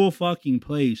cruel fucking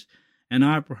place. And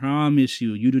I promise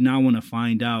you do not want to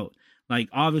find out. Like,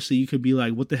 obviously, you could be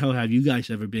like, what the hell have you guys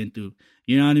ever been through?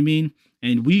 You know what I mean?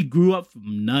 And we grew up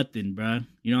from nothing, bruh.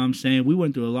 You know what I'm saying? We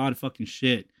went through a lot of fucking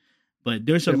shit. But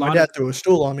there's a lot my dad threw a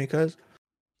stool on me, cuz.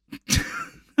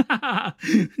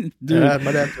 Dude,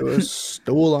 my dad threw a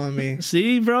stool on me.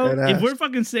 see, bro, Dead if ass. we're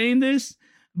fucking saying this,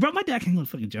 bro, my dad can't go to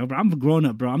fucking jail, bro. I'm a grown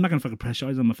up, bro. I'm not gonna fucking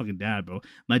pressurize on my fucking dad, bro.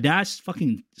 My dad's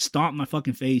fucking stomped my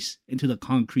fucking face into the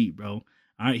concrete, bro. All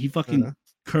right, he fucking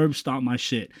curb stomped my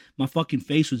shit. My fucking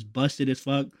face was busted as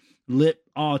fuck, lip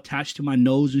all attached to my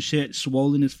nose and shit,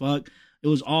 swollen as fuck. It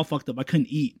was all fucked up. I couldn't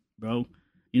eat, bro.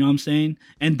 You know what I'm saying?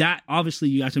 And that, obviously,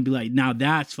 you guys would be like, now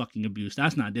that's fucking abuse.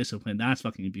 That's not discipline. That's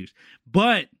fucking abuse.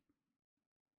 But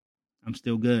I'm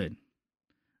still good.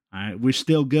 All right, we're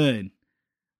still good.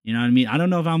 You know what I mean? I don't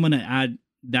know if I'm going to add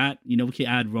that. You know, we can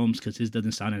add Rome's because his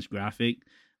doesn't sound as graphic.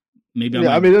 Maybe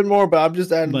I mean, there's more, but I'm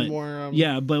just adding more.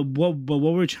 Yeah, but what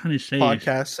we're trying to say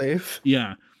podcast safe.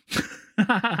 Yeah.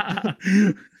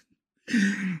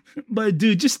 But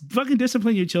dude, just fucking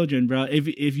discipline your children, bro.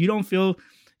 If you don't feel,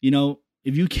 you know,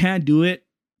 if you can't do it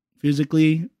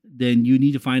physically, then you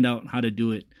need to find out how to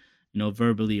do it, you know,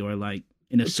 verbally or like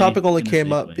in a The topic only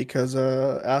came up way. because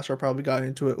Astro probably got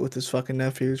into it with his fucking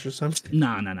nephews or something.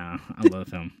 Nah. I love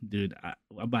him, dude.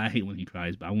 I hate when he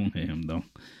cries, but I won't hit him though,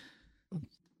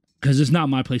 because it's not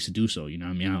my place to do so. You know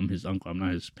what I mean? I'm his uncle. I'm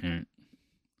not his parent.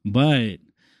 But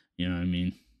you know what I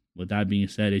mean. With that being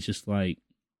said, it's just like,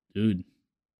 dude,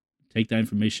 take that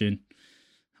information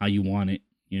how you want it.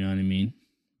 You know what I mean?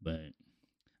 But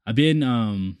I've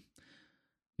been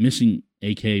missing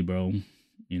AK, bro.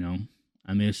 You know,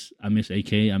 I miss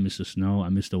AK. I miss the snow. I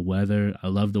miss the weather. I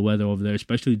love the weather over there,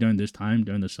 especially during this time,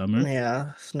 during the summer.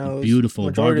 Yeah, snow. Beautiful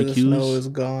Majority barbecues. of the snow is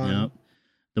gone. Yep.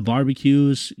 The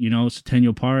barbecues, you know,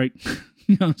 Centennial Park.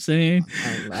 You know what I'm saying?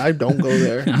 I don't go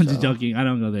there. I'm just joking. I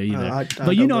don't go there either.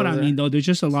 But you know what I mean, though. There's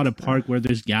just a lot of park where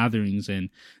there's gatherings and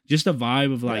just a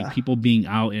vibe of like people being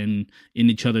out and in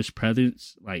each other's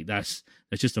presence. Like that's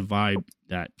just a vibe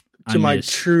that to my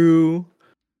true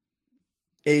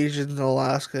Asians in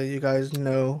Alaska, you guys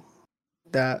know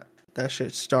that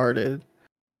shit started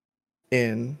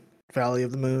in Valley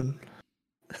of the Moon.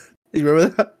 Do you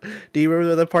remember that? Do you remember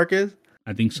where the park is?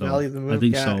 I think so. Valley of the Moon. I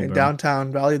think so, in bro.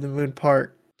 downtown Valley of the Moon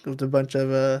Park, with a bunch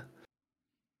of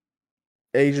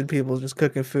Asian people just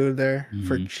cooking food there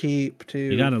for cheap too.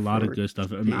 You got a lot of good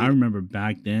stuff. I mean, I remember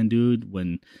back then, dude,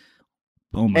 when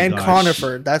and gosh.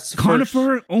 Conifer. That's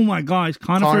Conifer. First. Oh my gosh,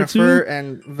 Conifer too.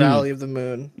 And Valley of the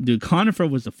Moon. Dude, Conifer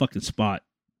was the fucking spot,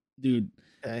 dude.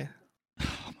 Okay.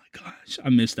 Oh my gosh, I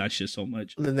miss that shit so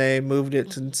much. Then they moved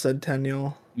it to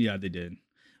Centennial. Yeah, they did.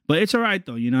 But it's all right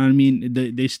though, you know what I mean?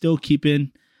 They still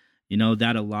keeping, you know,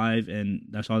 that alive, and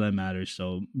that's all that matters.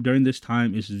 So during this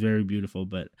time, it's very beautiful.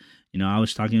 But you know, I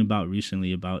was talking about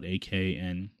recently about AK,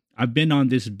 and I've been on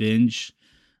this binge.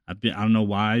 I don't know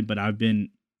why, but I've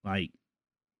been like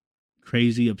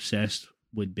crazy obsessed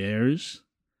with bears,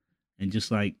 and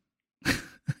just like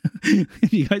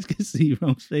if you guys can see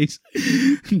Rome's face,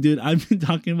 dude, I've been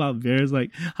talking about bears.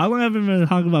 Like, how long have I been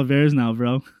talking about bears now,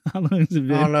 bro? How long has it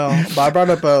been? I don't know, but I brought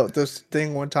up this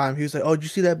thing one time. He was like, "Oh, did you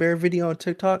see that bear video on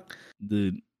TikTok?"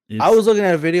 Dude, I was looking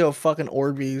at a video of fucking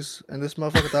Orbeez, and this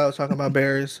motherfucker thought I was talking about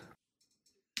bears.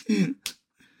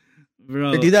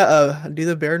 Bro, hey, do that. Do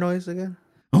the bear noise again.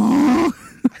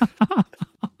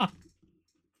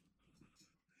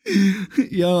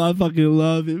 Yo, I fucking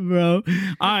love it, bro.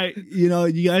 All right, you know,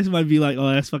 you guys might be like,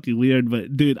 "Oh, that's fucking weird,"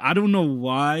 but dude, I don't know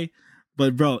why,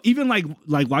 but bro, even like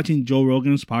watching Joe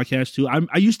Rogan's podcast too.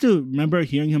 I used to remember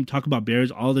hearing him talk about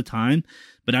bears all the time,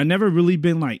 but I never really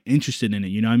been like interested in it.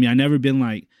 You know what I mean? I never been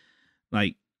like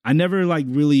I never like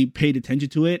really paid attention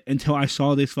to it until I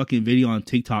saw this fucking video on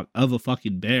TikTok of a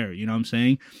fucking bear, you know what I'm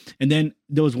saying? And then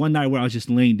there was one night where I was just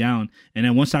laying down, and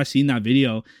then once I seen that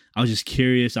video, I was just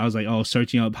curious. I was like, oh,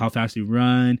 searching up how fast they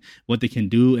run, what they can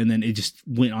do, and then it just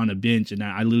went on a binge, and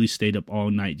I literally stayed up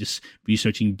all night just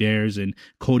researching bears and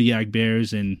Kodiak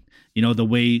bears, and you know the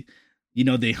way, you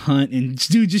know, they hunt and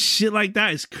do just shit like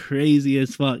that is crazy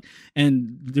as fuck.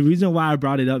 And the reason why I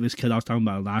brought it up is because I was talking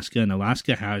about Alaska, and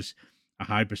Alaska has a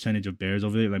high percentage of bears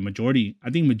over there. Like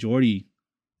majority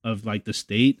of like the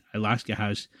state, Alaska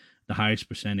has the highest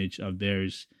percentage of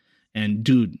bears. And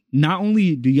dude, not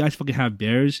only do you guys fucking have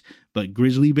bears, but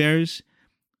grizzly bears.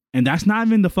 And that's not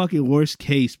even the fucking worst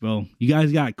case, bro. You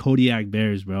guys got Kodiak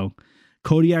bears, bro.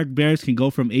 Kodiak bears can go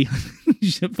from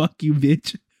 800. Fuck you,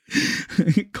 bitch.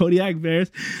 Kodiak bears.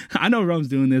 I know Rome's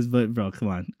doing this, but bro, come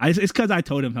on. It's because I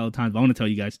told him hell times, but I want to tell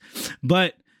you guys.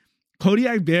 But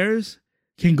Kodiak bears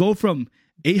can go from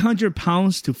 800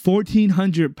 pounds to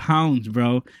 1,400 pounds,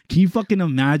 bro. Can you fucking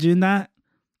imagine that?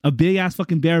 A big ass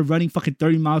fucking bear running fucking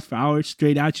 30 miles per hour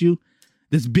straight at you.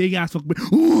 This big ass fucking bear.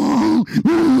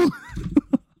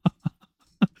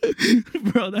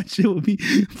 Bro, that shit would be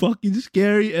fucking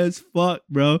scary as fuck,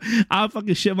 bro. I'll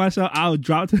fucking shit myself. I'll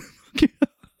drop to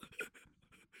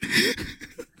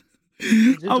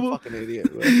You're a fucking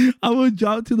idiot, bro. I would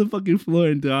drop to the fucking floor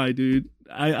and die, dude.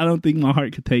 I don't think my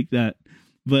heart could take that.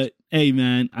 But hey,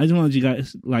 man, I just want you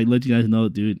guys let you guys know,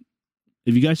 dude.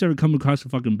 If you guys ever come across a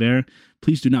fucking bear,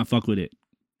 please do not fuck with it.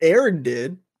 Aaron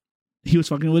did. He was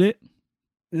fucking with it?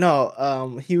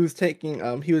 No, he was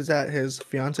taking he was at his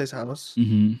fiance's house,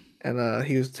 mm-hmm. and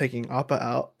he was taking Appa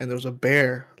out, and there was a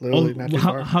bear literally not too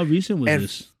far. How recent was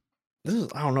this? This is,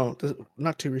 I don't know,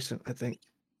 not too recent, I think.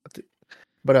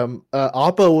 But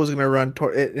Appa was gonna run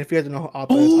toward it. If you guys don't know who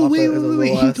Appa is, Appa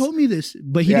wait. He told me this,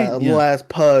 but he didn't. A little ass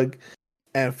pug,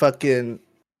 and fucking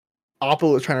Appa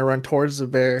was trying to run towards the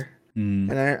bear.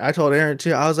 And I told Aaron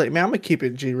too. I was like, man, I'm gonna keep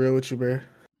it G real with you, bro.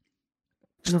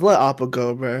 Just let Appa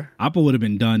go, bro. Appa would have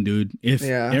been done, dude. If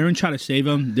Aaron tried to save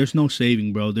him, there's no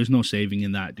saving, bro. There's no saving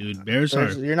in that, dude.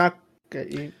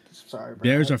 Sorry, bro.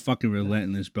 Bears are fucking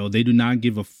relentless, bro. They do not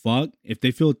give a fuck. If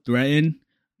they feel threatened,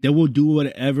 they will do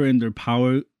whatever in their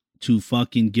power to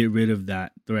fucking get rid of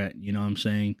that threat. You know what I'm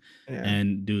saying? Yeah.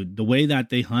 And dude, the way that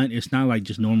they hunt, it's not like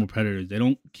just normal predators. They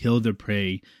don't kill their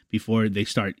prey before they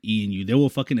start eating you. They will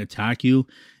fucking attack you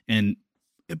and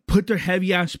put their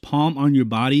heavy ass palm on your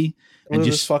body. And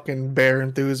just this fucking bear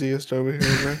enthusiast over here,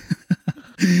 bro.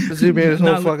 He made his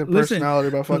whole fucking personality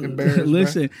about fucking bears.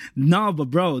 Listen, but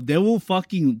bro, they will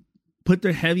fucking put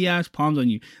their heavy ass palms on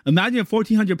you. Imagine a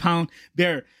 1,400-pound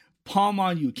bear. Palm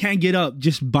on you, can't get up,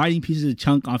 just biting pieces of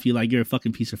chunk off you like you're a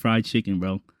fucking piece of fried chicken,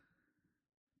 bro.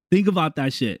 Think about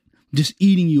that shit. Just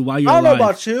eating you while you're alive. I don't know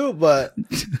about you, but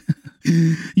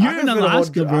you're in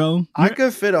Alaska, bro. I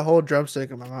could fit a whole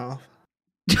drumstick in my mouth.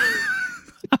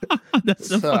 That's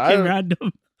so fucking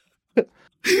random. I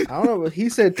don't know, but he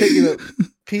said taking a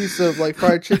piece of like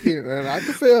fried chicken, and I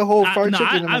could fit a whole fried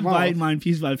chicken in my mouth. I bite mine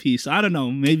piece by piece. I don't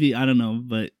know. Maybe, I don't know.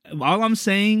 But all I'm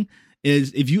saying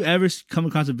is if you ever come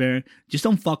across a bear, just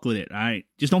don't fuck with it, all right?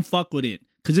 Just don't fuck with it.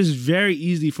 Because it's very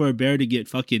easy for a bear to get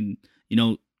fucking,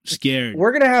 scared.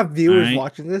 We're going to have viewers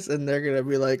watching this, and they're going to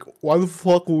be like, why the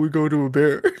fuck will we go to a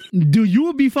bear? Dude, you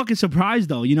will be fucking surprised,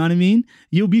 though. You know what I mean?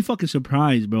 You'll be fucking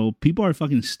surprised, bro. People are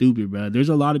fucking stupid, bro. There's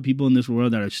a lot of people in this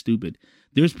world that are stupid.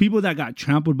 There's people that got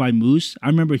trampled by moose. I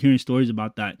remember hearing stories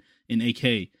about that in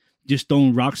AK. Just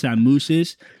throwing rocks at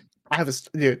mooses. I have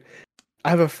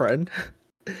a friend.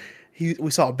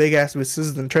 We saw a big ass moose. This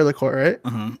is in the trailer court, right?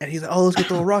 Uh-huh. And he's like, "Oh, let's get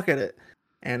throw a rock at it."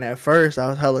 And at first, I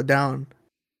was hella down,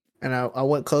 and I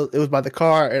went close. It was by the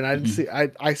car, and I see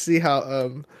I see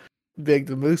how big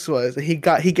the moose was. And he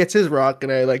gets his rock,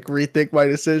 and I like rethink my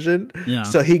decision. Yeah.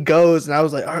 So he goes, and I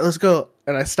was like, "All right, let's go."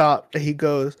 And I stopped, and he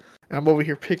goes, and I'm over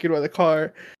here picking by the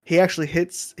car. He actually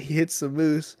hits the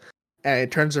moose, and it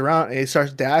turns around and he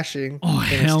starts dashing. Oh,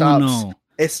 and hell no!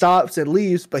 It stops and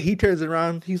leaves, but he turns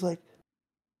around. He's like,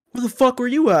 where the fuck were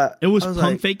you at? It was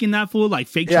pump faking that fool, like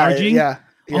fake charging? Yeah.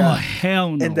 Oh,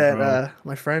 hell no, and then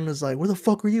my friend was like, where the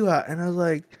fuck were you at? And I was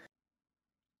like,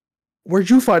 where'd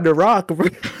you find the rock? And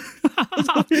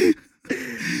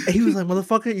he was like,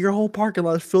 motherfucker, your whole parking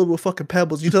lot is filled with fucking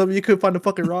pebbles. You told me you couldn't find a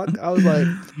fucking rock? I was like,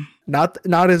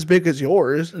 not as big as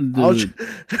yours. Dude,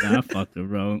 that fucker,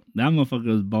 bro. That motherfucker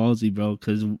was ballsy, bro.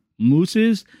 Because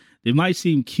mooses, they might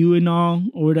seem cute and all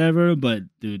or whatever, but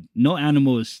dude, no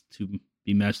animal is to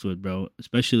be messed with, bro.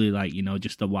 Especially like,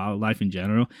 just the wildlife in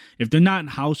general. If they're not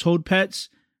household pets,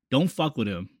 don't fuck with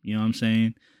them. You know what I'm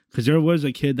saying? Because there was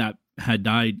a kid that had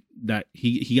died that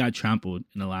he got trampled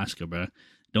in Alaska, bro.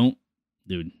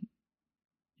 Dude,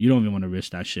 you don't even want to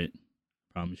risk that shit.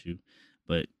 Promise you.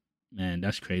 But man,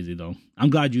 that's crazy though. I'm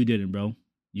glad you didn't, bro.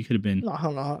 You could have been. No,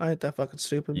 I ain't that fucking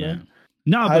stupid, man.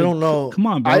 No, I don't know. Come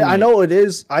on, bro. I know it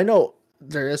is. I know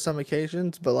there is some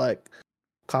occasions, but like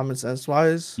common sense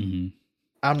wise,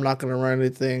 I'm not gonna run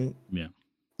anything. Yeah.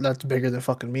 That's bigger than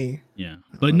fucking me. Yeah.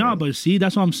 But but see,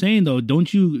 that's what I'm saying though.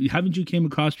 Haven't you came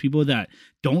across people that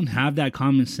don't have that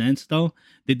common sense though?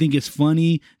 They think it's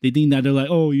funny. They think that they're like,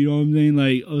 oh, you know what I'm saying?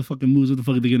 Like, oh, fucking moves, what the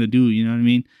fuck are they gonna do? You know what I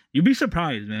mean? You'd be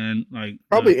surprised, man. Like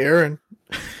probably Aaron.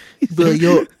 But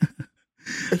yo,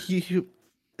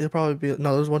 it'll probably be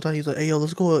no. There was one time he's like, hey yo,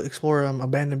 let's go explore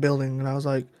abandoned building, and I was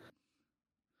like,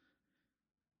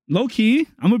 low key,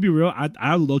 I'm gonna be real.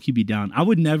 I would low key be down. I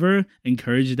would never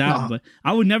encourage that,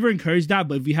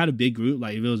 but if we had a big group,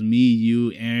 like if it was me,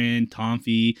 you, Aaron,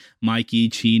 Tomfy, Mikey,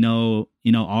 Chino,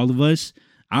 all of us,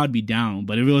 I would be down.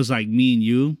 But if it was like me and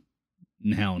you,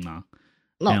 hell no.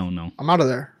 Hell no. I'm out of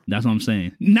there. That's what I'm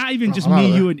saying. Not even just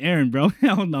me, you, and Aaron, bro.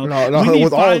 Hell no. No,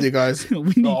 with all of you guys.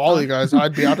 All of you guys,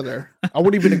 I'd be out of there. I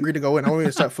wouldn't even agree to go in. I wouldn't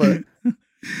even set foot.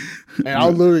 And I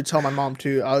would literally tell my mom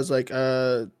too. I was like,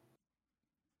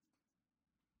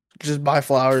 just buy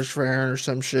flowers for Aaron or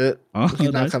some shit. Oh,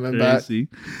 He's not that's coming crazy.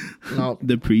 back. No.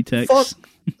 The pretext. Fuck.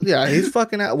 Yeah, he's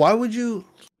fucking out. Why would you?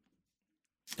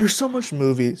 There's so much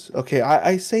movies. Okay,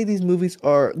 I say these movies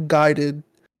are guided.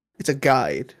 It's a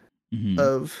guide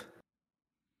of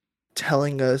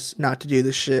telling us not to do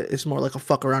this shit. It's more like a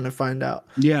fuck around and find out.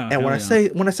 Yeah. And when I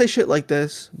say shit like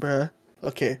this, bruh,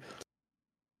 okay.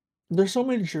 There's so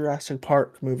many Jurassic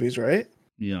Park movies, right?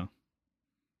 Yeah.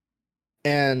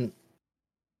 And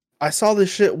I saw this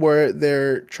shit where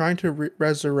they're trying to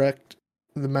resurrect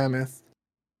the mammoth,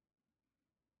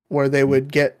 where they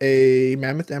would get a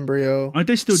mammoth embryo. Aren't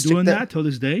they still doing that till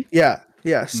this day?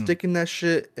 Yeah, sticking that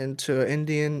shit into an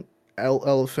Indian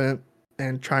elephant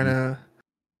and trying to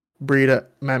breed a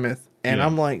mammoth. And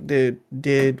I'm like, dude,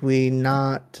 did we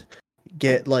not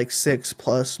get like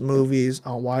 6+ movies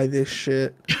on why this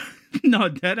shit? No,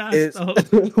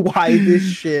 deadass. Why this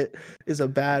shit is a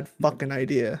bad fucking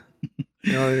idea.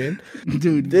 You know what I mean?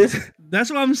 Dude, that's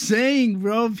what I'm saying,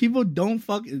 bro. People don't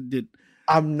fucking... Dude.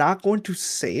 I'm not going to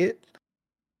say it,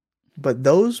 but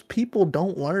those people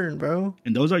don't learn, bro.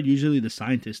 And those are usually the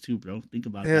scientists too, bro. Think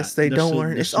about that. Yes, they don't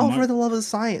learn. It's all for the love of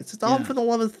science. It's all for the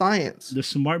love of science. The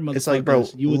smart motherfuckers. It's like, bro,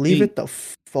 leave it the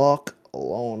fuck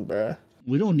alone, bro.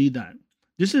 We don't need that.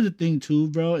 This is the thing too,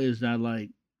 bro, is that like,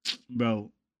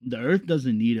 bro, the earth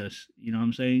doesn't need us. You know what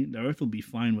I'm saying? The earth will be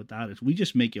fine without us. We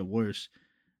just make it worse.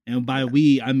 And by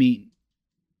we, I mean,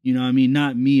 you know what I mean?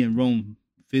 Not me and Rome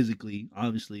physically,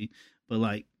 obviously, but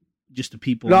like just the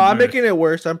people. No, I'm making it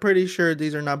worse. I'm pretty sure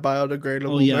these are not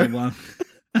biodegradable. Oh, yeah. Well,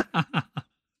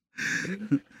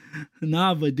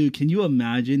 nah, but dude, can you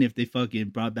imagine if they fucking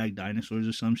brought back dinosaurs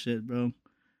or some shit, bro?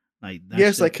 Like,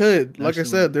 yes, I could. Like I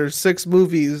said, there's 6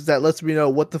 movies that lets me know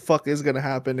what the fuck is gonna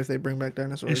happen if they bring back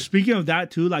dinosaurs. And speaking of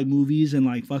that too, like movies and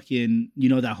like fucking, you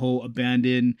know, that whole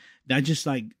abandoned, that just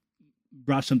like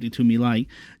brought something to me. Like,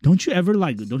 don't you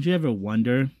ever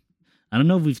wonder? I don't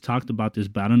know if we've talked about this,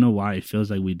 but I don't know why it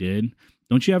feels like we did.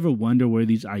 Don't you ever wonder where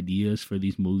these ideas for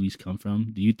these movies come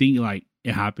from? Do you think like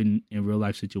it happened in real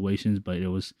life situations, but it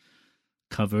was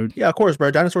covered? Yeah, of course,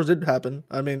 bro. Dinosaurs did happen.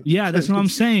 I mean, yeah, that's what I'm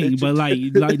saying. But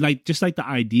like just like the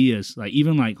ideas, like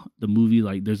even like the movie,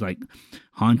 like there's like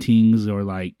hauntings or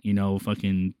like, you know,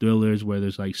 fucking thrillers where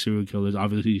there's like serial killers.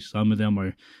 Obviously, some of them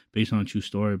are based on a true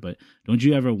story, but don't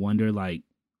you ever wonder like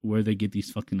where they get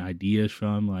these fucking ideas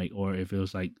from, like, or if it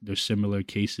was like there's similar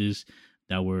cases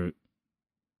that were,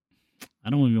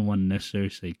 I don't even want to necessarily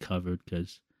say covered,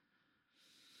 because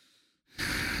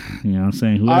you know what I'm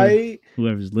saying,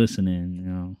 whoever's listening, you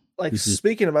know, like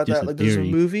speaking about that, like there's a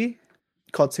movie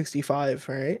called 65,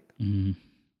 right? Mm-hmm.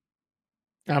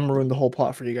 I'm gonna ruin the whole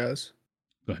plot for you guys.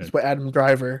 Go ahead. It's by Adam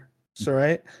Driver. So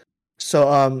right,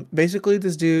 so basically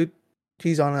this dude,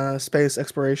 he's on a space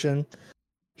exploration.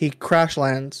 He crash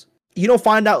lands. You don't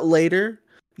find out later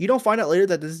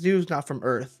that this dude's not from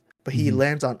Earth, but he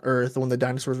lands on Earth when the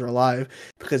dinosaurs are alive.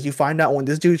 Because you find out when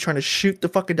this dude's trying to shoot the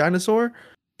fucking dinosaur,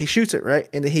 he shoots it, right,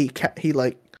 and then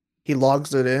he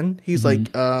logs it in. He's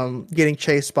like getting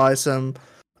chased by some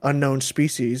unknown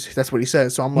species. That's what he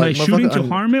says. So I'm like shooting to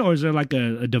harm it, or is there like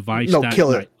a device? No,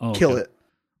 kill it. Kill it.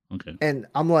 Okay. And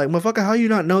I'm like, motherfucker, how you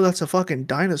not know that's a fucking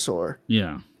dinosaur?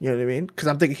 Yeah. You know what I mean? Because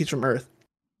I'm thinking he's from Earth.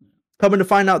 Coming to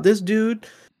find out, this dude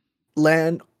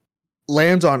lands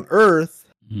on Earth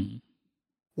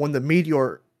when the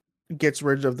meteor gets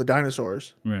rid of the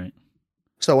dinosaurs. Right.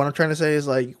 So what I'm trying to say is,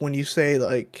 like, when you say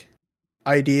like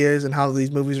ideas and how these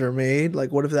movies are made,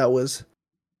 like, what if that was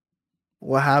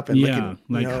what happened? Yeah,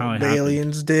 like how the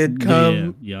aliens did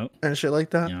come, and shit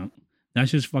like that. Yeah, that's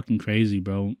just fucking crazy,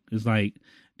 bro. It's like,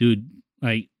 dude,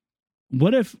 like,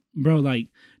 what if, bro, like,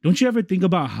 don't you ever think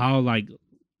about how like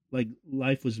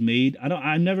life was made?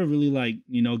 I never really like,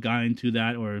 you know, got into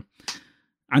that, or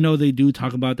I know they do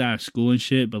talk about that at school and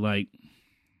shit, but like,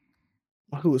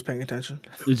 who was paying attention?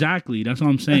 Exactly, that's what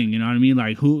I'm saying. You know what I mean?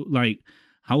 Like, who, like,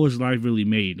 how was life really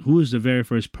made? Who was the very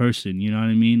first person? You know what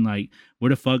I mean? Like, where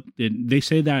the fuck did they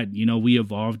say that, you know, we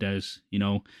evolved as, you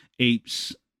know,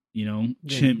 apes, you know,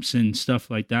 chimps and stuff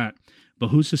like that? But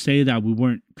who's to say that we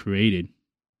weren't created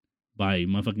by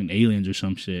motherfucking aliens or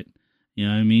some shit? You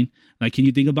know what I mean? Like, can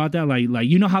you think about that? Like,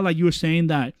 you know how, like, you were saying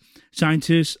that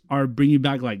scientists are bringing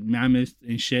back like mammoths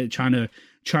and shit, trying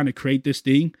to create this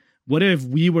thing. What if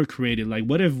we were created? Like,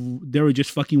 what if they were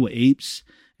just fucking with apes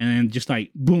and then just like,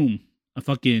 boom, a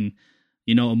fucking,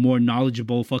 you know, a more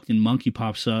knowledgeable fucking monkey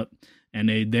pops up and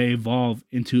they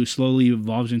slowly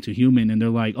evolves into human, and they're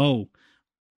like, oh,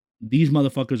 these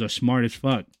motherfuckers are smart as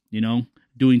fuck, you know,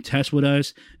 doing tests with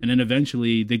us, and then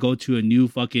eventually they go to a new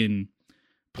fucking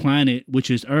planet, which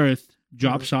is Earth,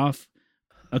 drops off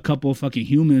a couple of fucking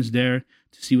humans there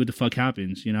to see what the fuck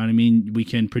happens. You know what I mean? We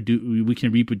can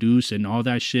reproduce and all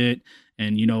that shit,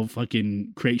 and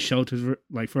fucking create shelters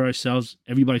for ourselves.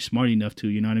 Everybody's smart enough to,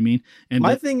 you know what I mean? And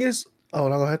my thing is, oh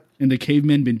no, go ahead. And the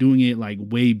cavemen been doing it like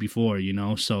way before,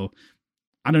 So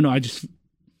I don't know. I just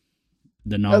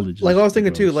the knowledge. Like I was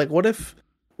thinking too. Like what if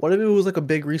it was like a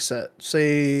big reset?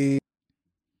 Say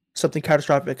something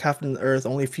catastrophic happened on the Earth.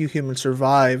 Only a few humans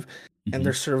survive, and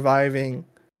they're surviving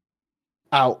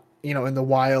out, in the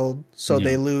wild. So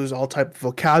they lose all type of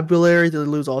vocabulary. They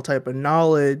lose all type of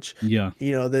knowledge. Yeah.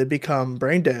 They become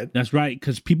brain dead. That's right,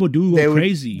 because people do go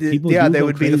crazy. They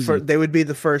would be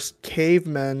the first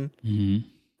cavemen.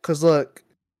 Because look,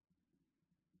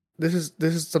 this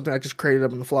is something I just created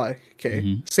up on the fly.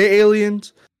 Okay, say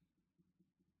aliens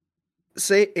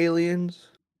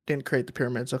didn't create the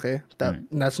pyramids. Okay,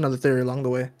 that's another theory along the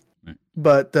way. Right.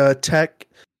 But the tech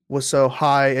was so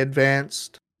high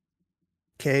advanced.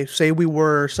 Okay, say we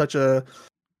were such a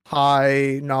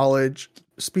high knowledge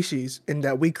species in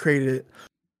that we created it.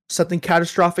 Something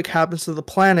catastrophic happens to the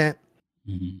planet.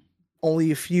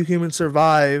 Only a few humans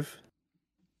survive.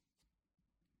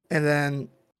 And then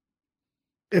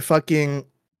it fucking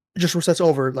just resets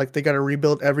over. Like they got to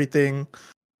rebuild everything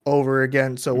over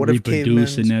again. So what if cavemen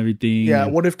and everything? Yeah,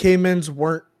 what if cavemen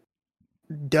weren't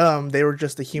dumb? They were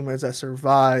just the humans that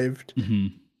survived. You know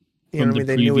what I mean?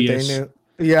 They knew what they knew.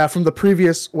 Yeah, from the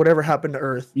previous whatever happened to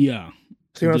Earth. Yeah.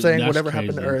 See what I'm saying? That's whatever crazy.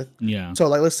 happened to Earth. Yeah. So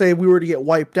like let's say we were to get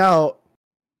wiped out,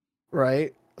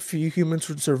 right? A few humans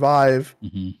would survive.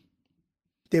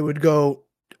 They would go,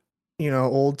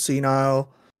 old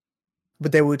senile,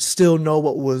 but they would still know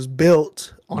what was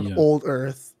built on old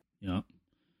Earth. Yeah.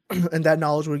 And that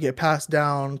knowledge would get passed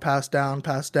down.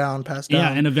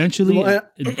 Yeah, and eventually,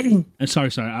 sorry,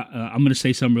 I'm going to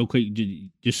say something real quick.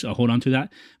 Just hold on to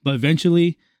that. But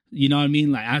eventually, you know what I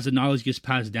mean? Like as the knowledge gets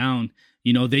passed down,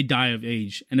 they die of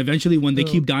age. And eventually when they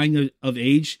keep dying of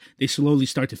age, they slowly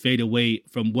start to fade away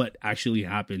from what actually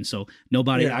happened. So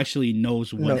nobody actually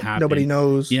knows what happened. Nobody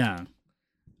knows. Yeah.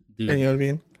 Dude. You know what I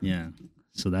mean? Yeah.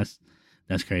 So that's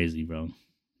crazy, bro.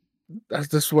 That's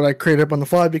just what I created up on the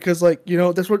fly because,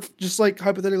 that's what, just like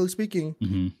hypothetically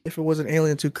speaking, if it wasn't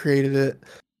aliens who created it,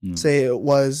 say it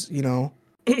was,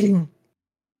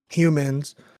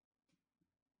 humans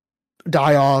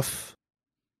die off,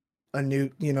 a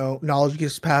new, knowledge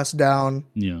gets passed down.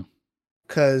 Yeah.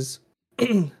 Because,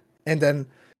 and then,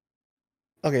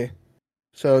 okay,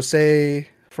 so say,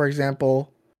 for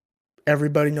example,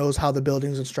 everybody knows how the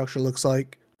buildings and structure looks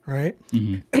like, right?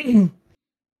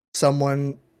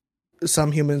 Some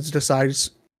humans decides,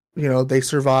 they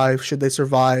survive. Should they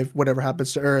survive whatever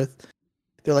happens to Earth?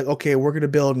 They're like, okay, we're going to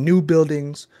build new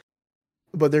buildings,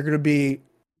 but they're going to be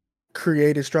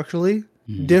created structurally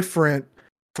different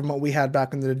from what we had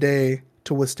back in the day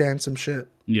to withstand some shit.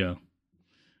 Yeah.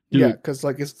 Dude. Yeah, because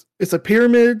it's a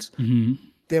pyramids.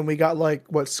 Then we got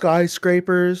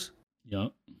skyscrapers.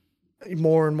 Yep.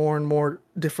 More and more and more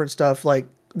different stuff. Like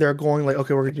they're going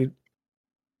okay, we're going to do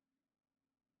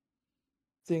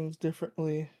things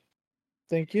differently.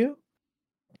 Thank you.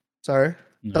 Sorry.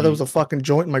 No, Thought there was a fucking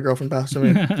joint my girlfriend passed to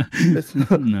me. No,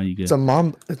 you good. It's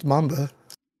Mamba.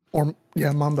 Or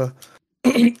Mamba.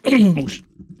 Completely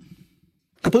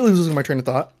losing my train of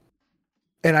thought.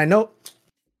 And I know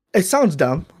it sounds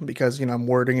dumb because, I'm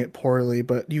wording it poorly,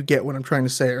 but you get what I'm trying to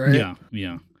say, right?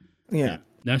 Yeah.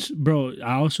 That's, bro,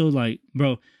 I also I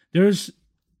want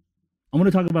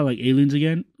to talk about aliens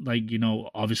again.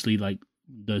 Obviously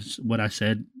what I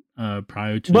said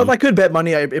prior to. But if I could bet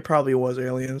money, it probably was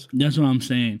aliens. That's what I'm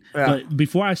saying. Yeah. But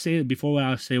before I say what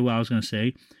I was going to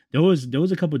say, there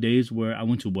was a couple of days where I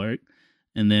went to work,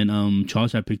 and then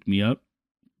Charles had picked me up,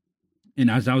 and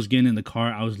as I was getting in the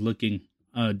car, I was looking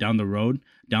down the road,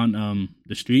 down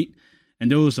the street,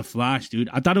 and there was a flash, dude.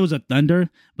 I thought it was a thunder,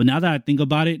 but now that I think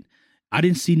about it, I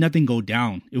didn't see nothing go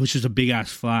down. It was just a big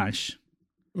ass flash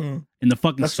in the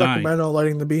fucking That's sky. Sacramento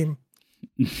lighting the beam.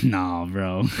 Nah,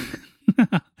 bro.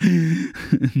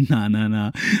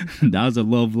 Nah. That was a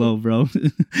low blow, bro.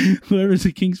 Whoever's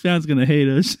a Kings fan's gonna hate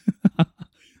us.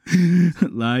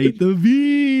 Light the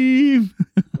beam.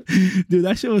 Dude,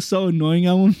 that shit was so annoying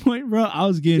at one point, bro. I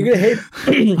was getting. You're gonna hate.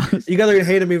 You guys are gonna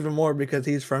hate him even more because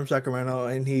he's from Sacramento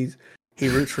and he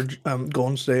roots for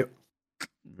Golden State.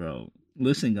 Bro,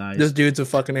 listen, guys. This dude's a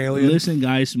fucking alien. Listen,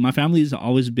 guys. My family has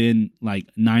always been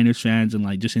Niners fans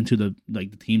and just into the the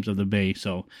teams of the Bay.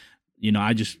 So,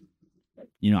 I just,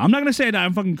 I'm not gonna say that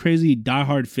I'm fucking crazy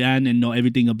diehard fan and know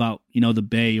everything about the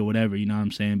Bay or whatever. You know what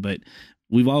I'm saying? But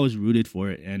we've always rooted for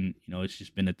it, and it's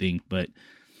just been a thing. But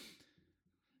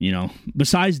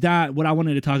besides that, what I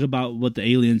wanted to talk about with the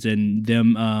aliens and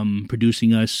them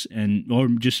producing us or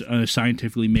just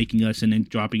scientifically making us and then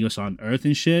dropping us on Earth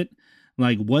and shit.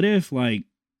 Like, what if, like,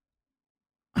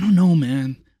 I don't know,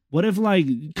 man. What if, like,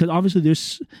 because obviously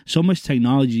there's so much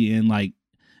technology and, like,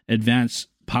 advanced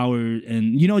power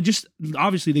and, just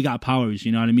obviously they got powers,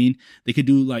 you know what I mean? They could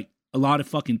do, like, a lot of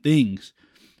fucking things.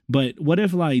 But what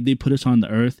if, like, they put us on the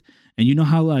Earth and you know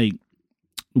how, like,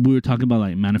 we were talking about,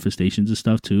 like, manifestations and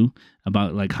stuff, too,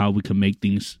 about, like, how we can make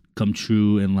things come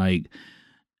true and, like,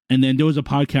 and then there was a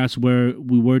podcast where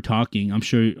we were talking, I'm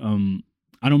sure,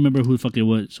 I don't remember who the fuck it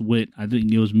was with. I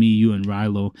think it was me, you, and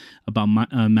Rilo about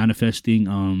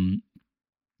manifesting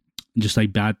just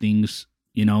like bad things,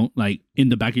 like in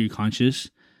the back of your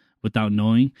conscious without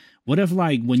knowing. What if,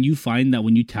 like, when you find that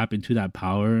when you tap into that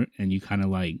power and you kind of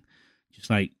like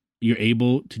just like you're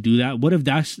able to do that, what if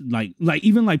that's like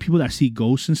even like people that see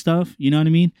ghosts and stuff, you know what I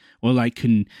mean? Or like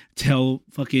can tell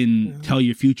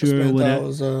your future or whatever. That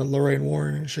was Lorraine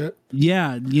Warren and shit.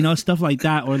 Yeah, stuff like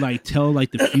that, or like tell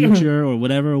like the future or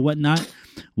whatever or whatnot.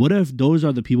 What if those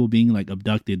are the people being like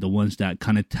abducted, the ones that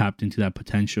kind of tapped into that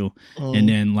potential, and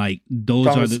then like those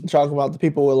talking about the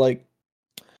people with like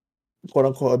quote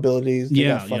unquote abilities. They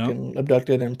got fucking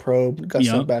abducted and probed, got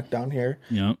sent back down here.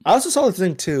 Yeah. I also saw the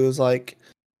thing too is like,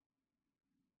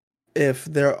 if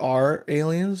there are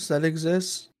aliens that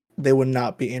exist, they would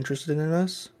not be interested in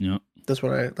us. Yeah. That's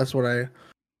what I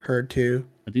heard too.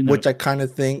 Which I kind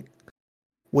of think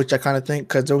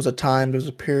because there was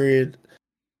a period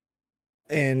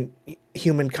in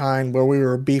humankind where we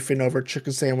were beefing over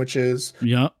chicken sandwiches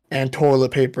and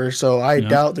toilet paper. So I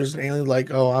doubt there's an alien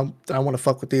like, oh, I want to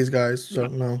fuck with these guys. So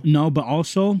no, but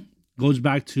also goes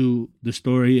back to the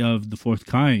story of the fourth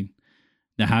kind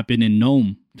that happened in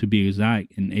Nome, to be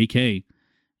exact, in AK.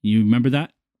 You remember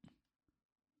that?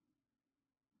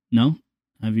 No?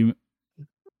 Have you?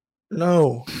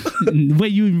 No.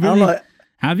 Wait, you really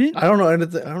haven't? I don't know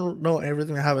anything. I don't know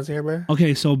everything that happens here, bro.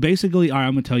 Okay, so basically, all right,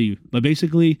 I'm gonna tell you. But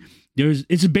basically,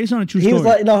 it's based on a true story. He was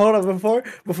like, no, hold on.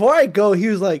 Before I go, he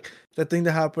was like, the thing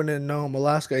that happened in Nome,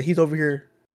 Alaska. He's over here.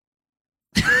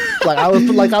 I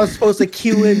was supposed to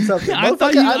cue in something. I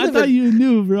thought you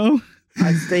knew, bro.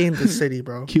 I stay in the city,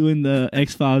 bro. Cueing the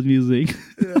X-Files music.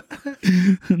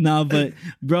 No, but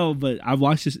I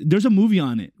watched this. There's a movie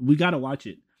on it. We gotta watch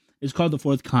it. It's called The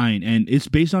Fourth Kind, and it's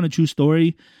based on a true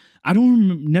story. I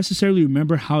don't necessarily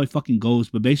remember how it fucking goes,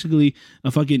 but basically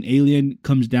a fucking alien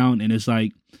comes down and is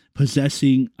like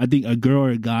possessing, I think, a girl or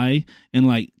a guy, and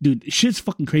like, dude, shit's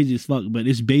fucking crazy as fuck, but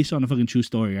it's based on a fucking true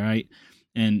story, all right?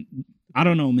 And I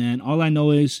don't know, man. All I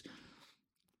know is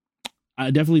I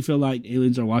definitely feel like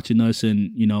aliens are watching us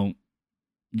and,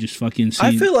 just fucking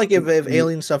seeing. I feel like if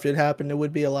alien stuff did happen, it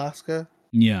would be Alaska.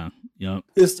 Yeah, yeah.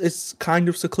 It's kind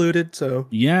of secluded, so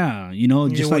yeah, just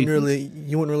you wouldn't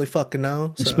really fucking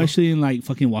know. So. Especially in like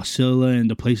fucking Wasilla and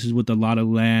the places with a lot of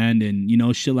land and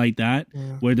shit like that,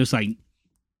 where there's like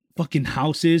fucking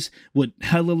houses with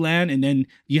hella land, and then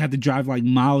you have to drive like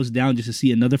miles down just to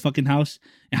see another fucking house.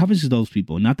 It happens to those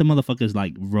people, not the motherfuckers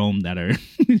like Rome that are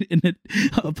in an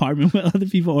apartment with other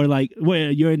people, or like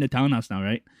where you're in the townhouse now,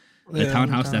 right? The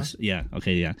townhouse,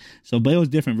 So, but it was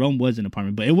different. Rome was an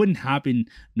apartment, but it wouldn't happen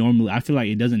normally. I feel like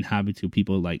it doesn't happen to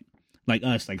people like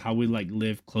us, like how we like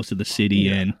live close to the city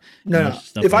and no.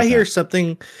 If I hear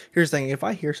something, here's the thing: if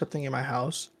I hear something in my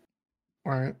house,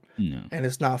 all right, and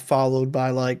it's not followed by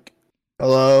like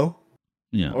hello,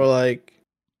 or like,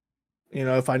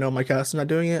 if I know my cat's not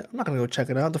doing it, I'm not gonna go check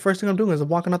it out. The first thing I'm doing is I'm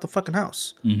walking out the fucking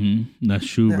house. That's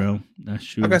true, bro. That's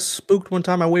true. I got spooked one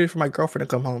time. I waited for my girlfriend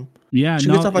to come home. Yeah, she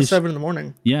gets off at 7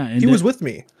 a.m. Yeah, and he was with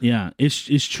me. Yeah,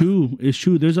 it's true. It's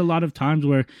true. There's a lot of times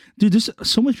where, dude, there's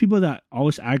so much people that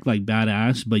always act like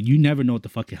badass, but you never know what the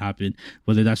fuck happened.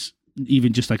 Whether that's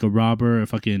even just like a robber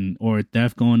or a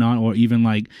theft going on, or even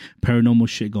like paranormal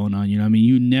shit going on. You know what I mean?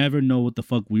 You never know what the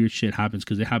fuck weird shit happens,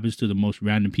 because it happens to the most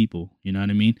random people. You know what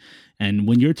I mean? And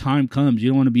when your time comes, you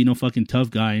don't want to be no fucking tough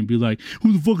guy and be like,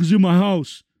 who the fuck is in my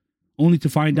house? Only to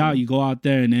find out you go out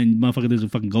there and then motherfucker, there's a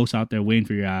fucking ghost out there waiting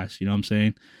for your ass. You know what I'm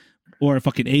saying? Or a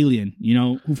fucking alien.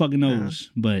 Who fucking knows?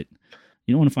 But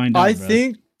you don't want to find out. I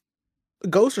think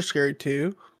ghosts are scary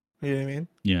too. You know what I mean?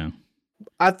 Yeah.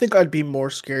 I think I'd be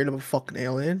more scared of a fucking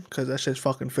alien, because that shit's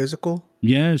fucking physical.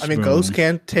 Yes. I mean, ghosts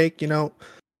can take,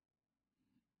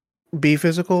 be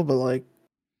physical, but like,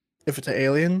 if it's an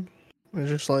alien,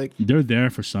 it's just like they're there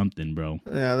for something, bro.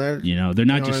 Yeah, they're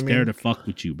not just there to fuck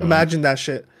with you, bro. Imagine that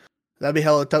shit. That'd be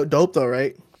hella dope, though,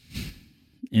 right?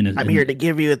 I'm here to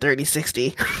give you a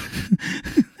 30-60.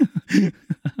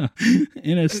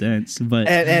 In a sense, but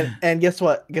and guess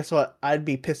what? Guess what? I'd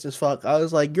be pissed as fuck. I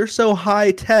was like, "You're so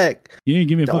high tech. you didn't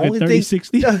give me a The fucking only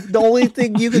 3060. The only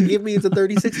thing you can give me is a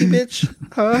 3060, bitch,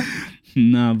 huh?"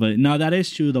 No, but no, that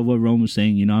is true though. What Rome was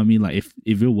saying, you know what I mean? Like,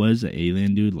 if it was an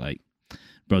alien, dude, like,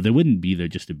 bro, they wouldn't be there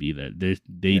just to be there.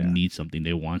 They need something.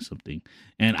 They want something.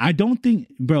 And I don't think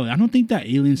that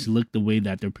aliens look the way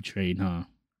that they're portrayed, huh?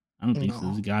 I don't think so.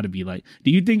 There's got to be like.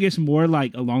 Do you think it's more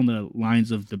like along the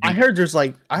lines of the? I heard there's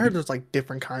like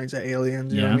different kinds of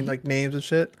aliens. You know what I mean? Like names and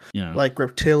shit. Yeah. Like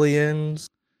reptilians.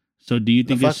 So do you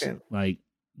think it's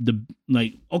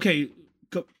okay?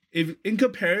 If in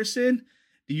comparison,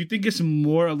 do you think it's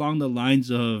more along the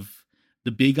lines of the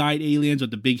big-eyed aliens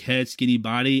with the big head, skinny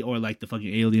body, or like the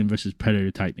fucking Alien versus Predator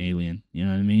type alien? You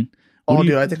know what I mean?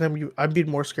 Dude, I think I'd be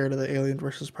more scared of the Alien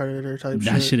versus Predator type.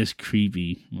 That shit is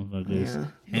creepy,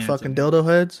 motherfuckers. Yeah, the fucking dildo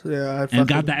heads. Yeah, and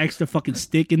got the extra fucking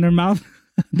stick in their mouth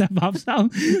that pops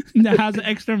out. That has an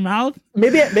extra mouth.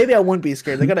 Maybe I wouldn't be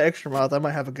scared. They got an extra mouth. I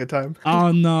might have a good time.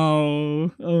 Oh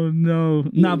no!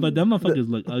 Nah, but them motherfuckers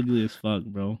look ugly as fuck,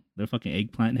 bro. They're fucking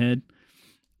eggplant head.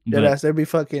 Yeah, they'd be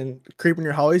fucking creeping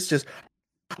your hallways. Just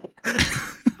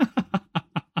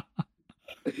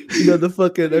the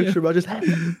fucking extra mouth. Just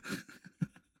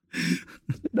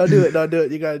Don't do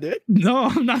it. You gotta do it. No,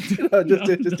 I'm not doing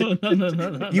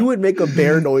it. No. You would make a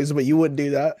bear noise, but you wouldn't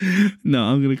do that. No,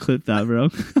 I'm gonna clip that, bro.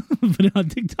 Put it on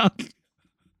TikTok.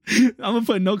 I'm gonna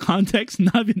put no context,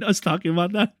 not even us talking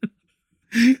about that.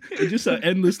 It's just an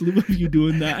endless loop of you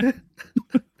doing that.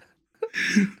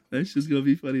 That's just gonna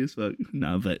be funny as fuck.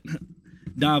 Nah, but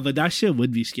that shit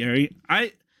would be scary.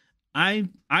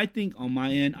 I think on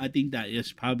my end, I think that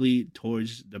it's probably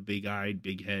towards the big-eyed,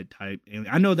 big-head type alien.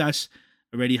 I know that's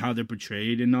already how they're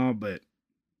portrayed and all, but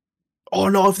oh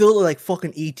no, I feel like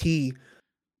fucking E.T.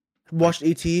 Watched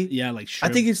E.T. Yeah, like I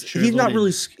think he's not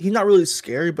really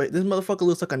scary, but this motherfucker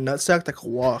looks like a nutsack that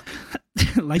can walk.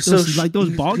 like those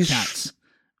bald cats.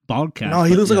 Bald cats. No,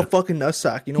 he looks like a fucking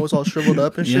nutsack. You know, it's all shriveled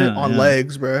up and shit on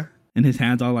legs, bro. And his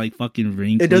hands are like fucking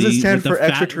wrinkly. It doesn't stand for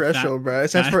extraterrestrial, bro. It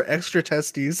stands for extra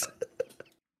testes.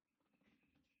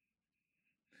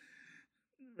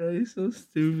 Bro, he's so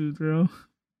stupid, bro.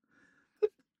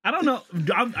 I don't know.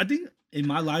 I think in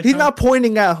my life, he's not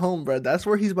pointing at home, bro. That's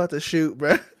where he's about to shoot,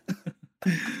 bro.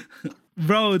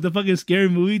 Bro, the fucking scary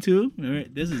movie too.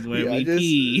 This is where we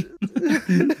pee.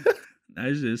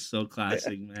 That's just so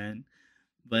classic, man.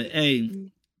 But hey,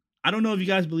 I don't know if you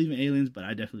guys believe in aliens, but I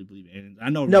definitely believe in aliens. I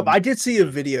know. No, but I did see a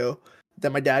video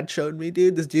that my dad showed me,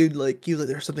 dude. This dude, like, he was like,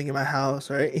 "There's something in my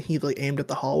house," right? And he like aimed at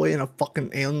the hallway, and a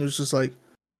fucking alien was just like.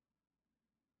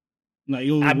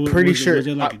 I'm pretty sure. Was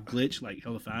it like a glitch, like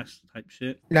hella fast type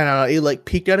shit? No. It like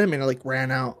peeked at him and it like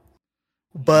ran out.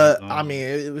 But I mean,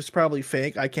 it was probably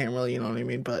fake. I can't really, you know what I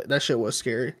mean. But that shit was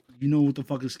scary. You know what the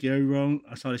fuck is scary, bro?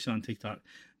 I saw this shit on TikTok.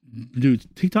 Dude,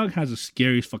 TikTok has the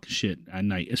scariest fucking shit at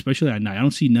night, especially at night. I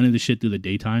don't see none of this shit through the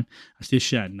daytime. I see this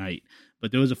shit at night.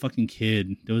 But there was a fucking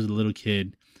kid. There was a little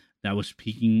kid that was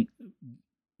peeking.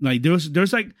 Like there's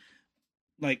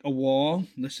like a wall.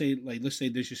 Let's say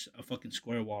there's just a fucking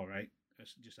square wall, right?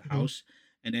 That's just a house.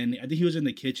 And then I think he was in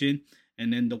the kitchen,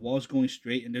 and then the wall's going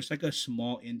straight, and there's like a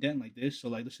small indent like this. So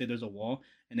like, let's say there's a wall,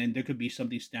 and then there could be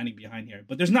something standing behind here,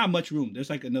 but there's not much room. There's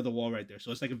like another wall right there.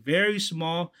 So it's like a very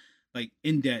small like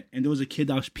indent, and there was a kid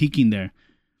that was peeking there.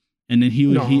 And then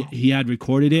he had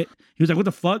recorded it. He was like, "What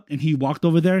the fuck?" And he walked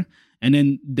over there, and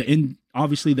then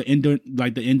obviously the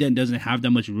indent doesn't have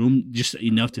that much room, just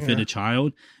enough to fit a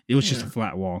child. It was just a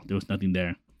flat wall. There was nothing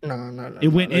there. No. It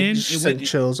went in. It went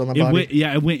chills on the body.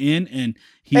 It went in, and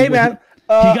he got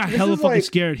hella fucking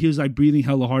scared. He was like breathing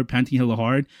hella hard, panting hella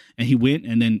hard, and he went,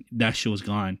 and then that shit was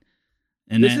gone.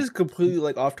 And this is completely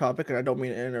like off topic, and I don't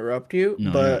mean to interrupt you,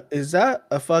 but is that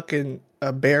a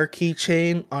bear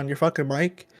keychain on your fucking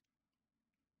mic?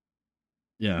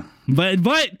 Yeah, but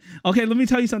okay, let me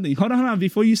tell you something. Hold on.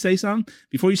 Before you say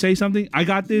something, I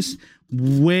got this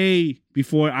way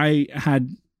before I had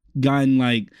gotten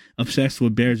like obsessed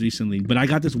with bears recently, but I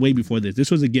got this way before this.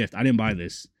 This was a gift. I didn't buy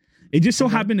this. It just so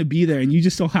happened to be there, and you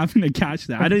just so happened to catch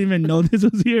that. I didn't even know this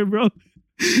was here, bro.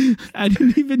 I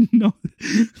didn't even know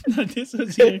that this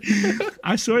was here.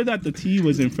 I swear that the T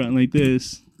was in front like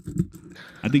this.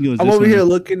 I think it was. I'm over here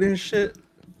looking and shit.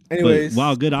 Anyways, but,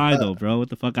 wow, good eye though, bro. What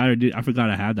the fuck? I forgot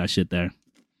I had that shit there,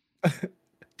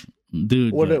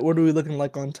 dude. What are we looking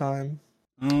like on time?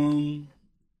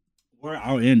 We're an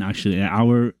hour in, actually. An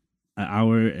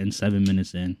hour and 7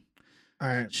 minutes in. All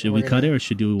right. Should we cut it or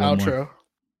should we do one more?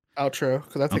 Outro,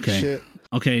 because I take a shit.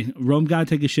 Okay, Rome gotta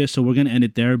take a shit, so we're gonna end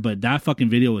it there. But that fucking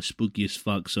video was spooky as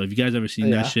fuck. So if you guys ever seen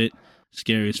that shit,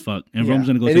 scary as fuck. And Yeah. Rome's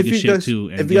gonna go And take if a you shit guys, too.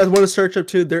 And if you guys want to search up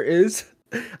too, there is.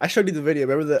 I showed you the video.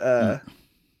 Remember the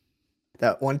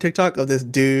that one TikTok of this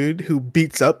dude who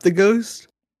beats up the ghost?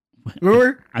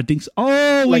 Remember? I think so. Oh,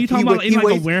 what Like, you talking about in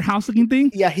like a warehouse looking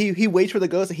thing? Yeah, he waits for the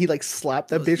ghost and he like slapped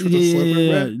that bitch with a slipper,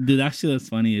 Yeah, bro. dude, that shit is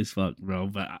funny as fuck, bro.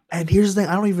 But And here's the thing,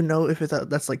 I don't even know if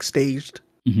that's like staged.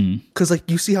 Because like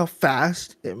you see how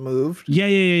fast it moved.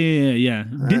 Yeah.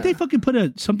 Did they fucking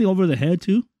put something over the head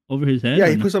too? Over his head? Yeah,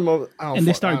 he put some over, and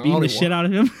they start beating the shit out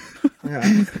of him. Yeah,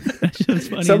 that shit was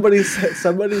funny.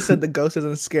 Somebody said the ghost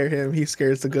doesn't scare him; he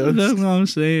scares the ghost. That's what I'm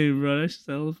saying, bro. That's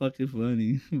so fucking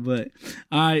funny. But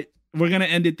all right, we're gonna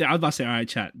end it there. I was about to say all right,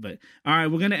 chat, but all right,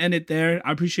 we're gonna end it there.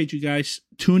 I appreciate you guys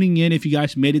tuning in. If you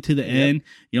guys made it to the end,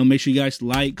 make sure you guys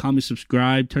like, comment,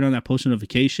 subscribe, turn on that post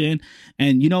notification,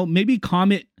 and maybe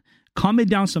comment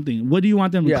down something. What do you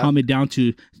want them to comment down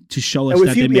to show us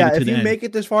that they made it to the end? If you make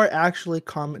it this far, actually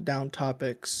comment down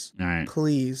topics. All right,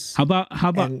 please. How about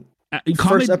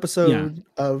first episode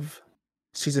of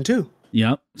season 2?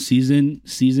 Yep, season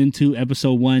 2,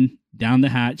 episode 1. Down the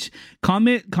hatch.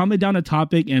 Comment down a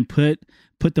topic and put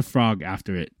the frog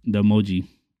after it. The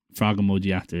frog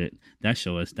emoji after it. That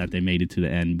show us that they made it to the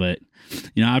end. But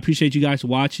I appreciate you guys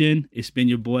watching. It's been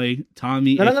your boy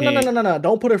Tommy. No.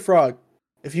 Don't put a frog.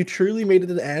 If you truly made it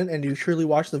to the end and you truly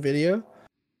watched the video,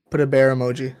 put a bear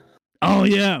emoji. Oh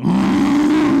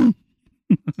yeah.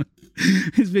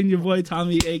 It's been your boy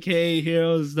Tommy, aka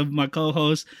Heroes, my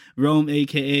co-host Rome,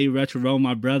 aka Retro Rome,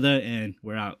 my brother, and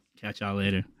we're out. Catch y'all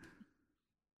later.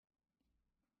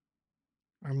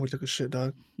 I'm gonna take a shit,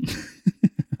 dog.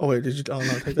 Oh wait, did you? Oh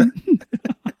no, take that.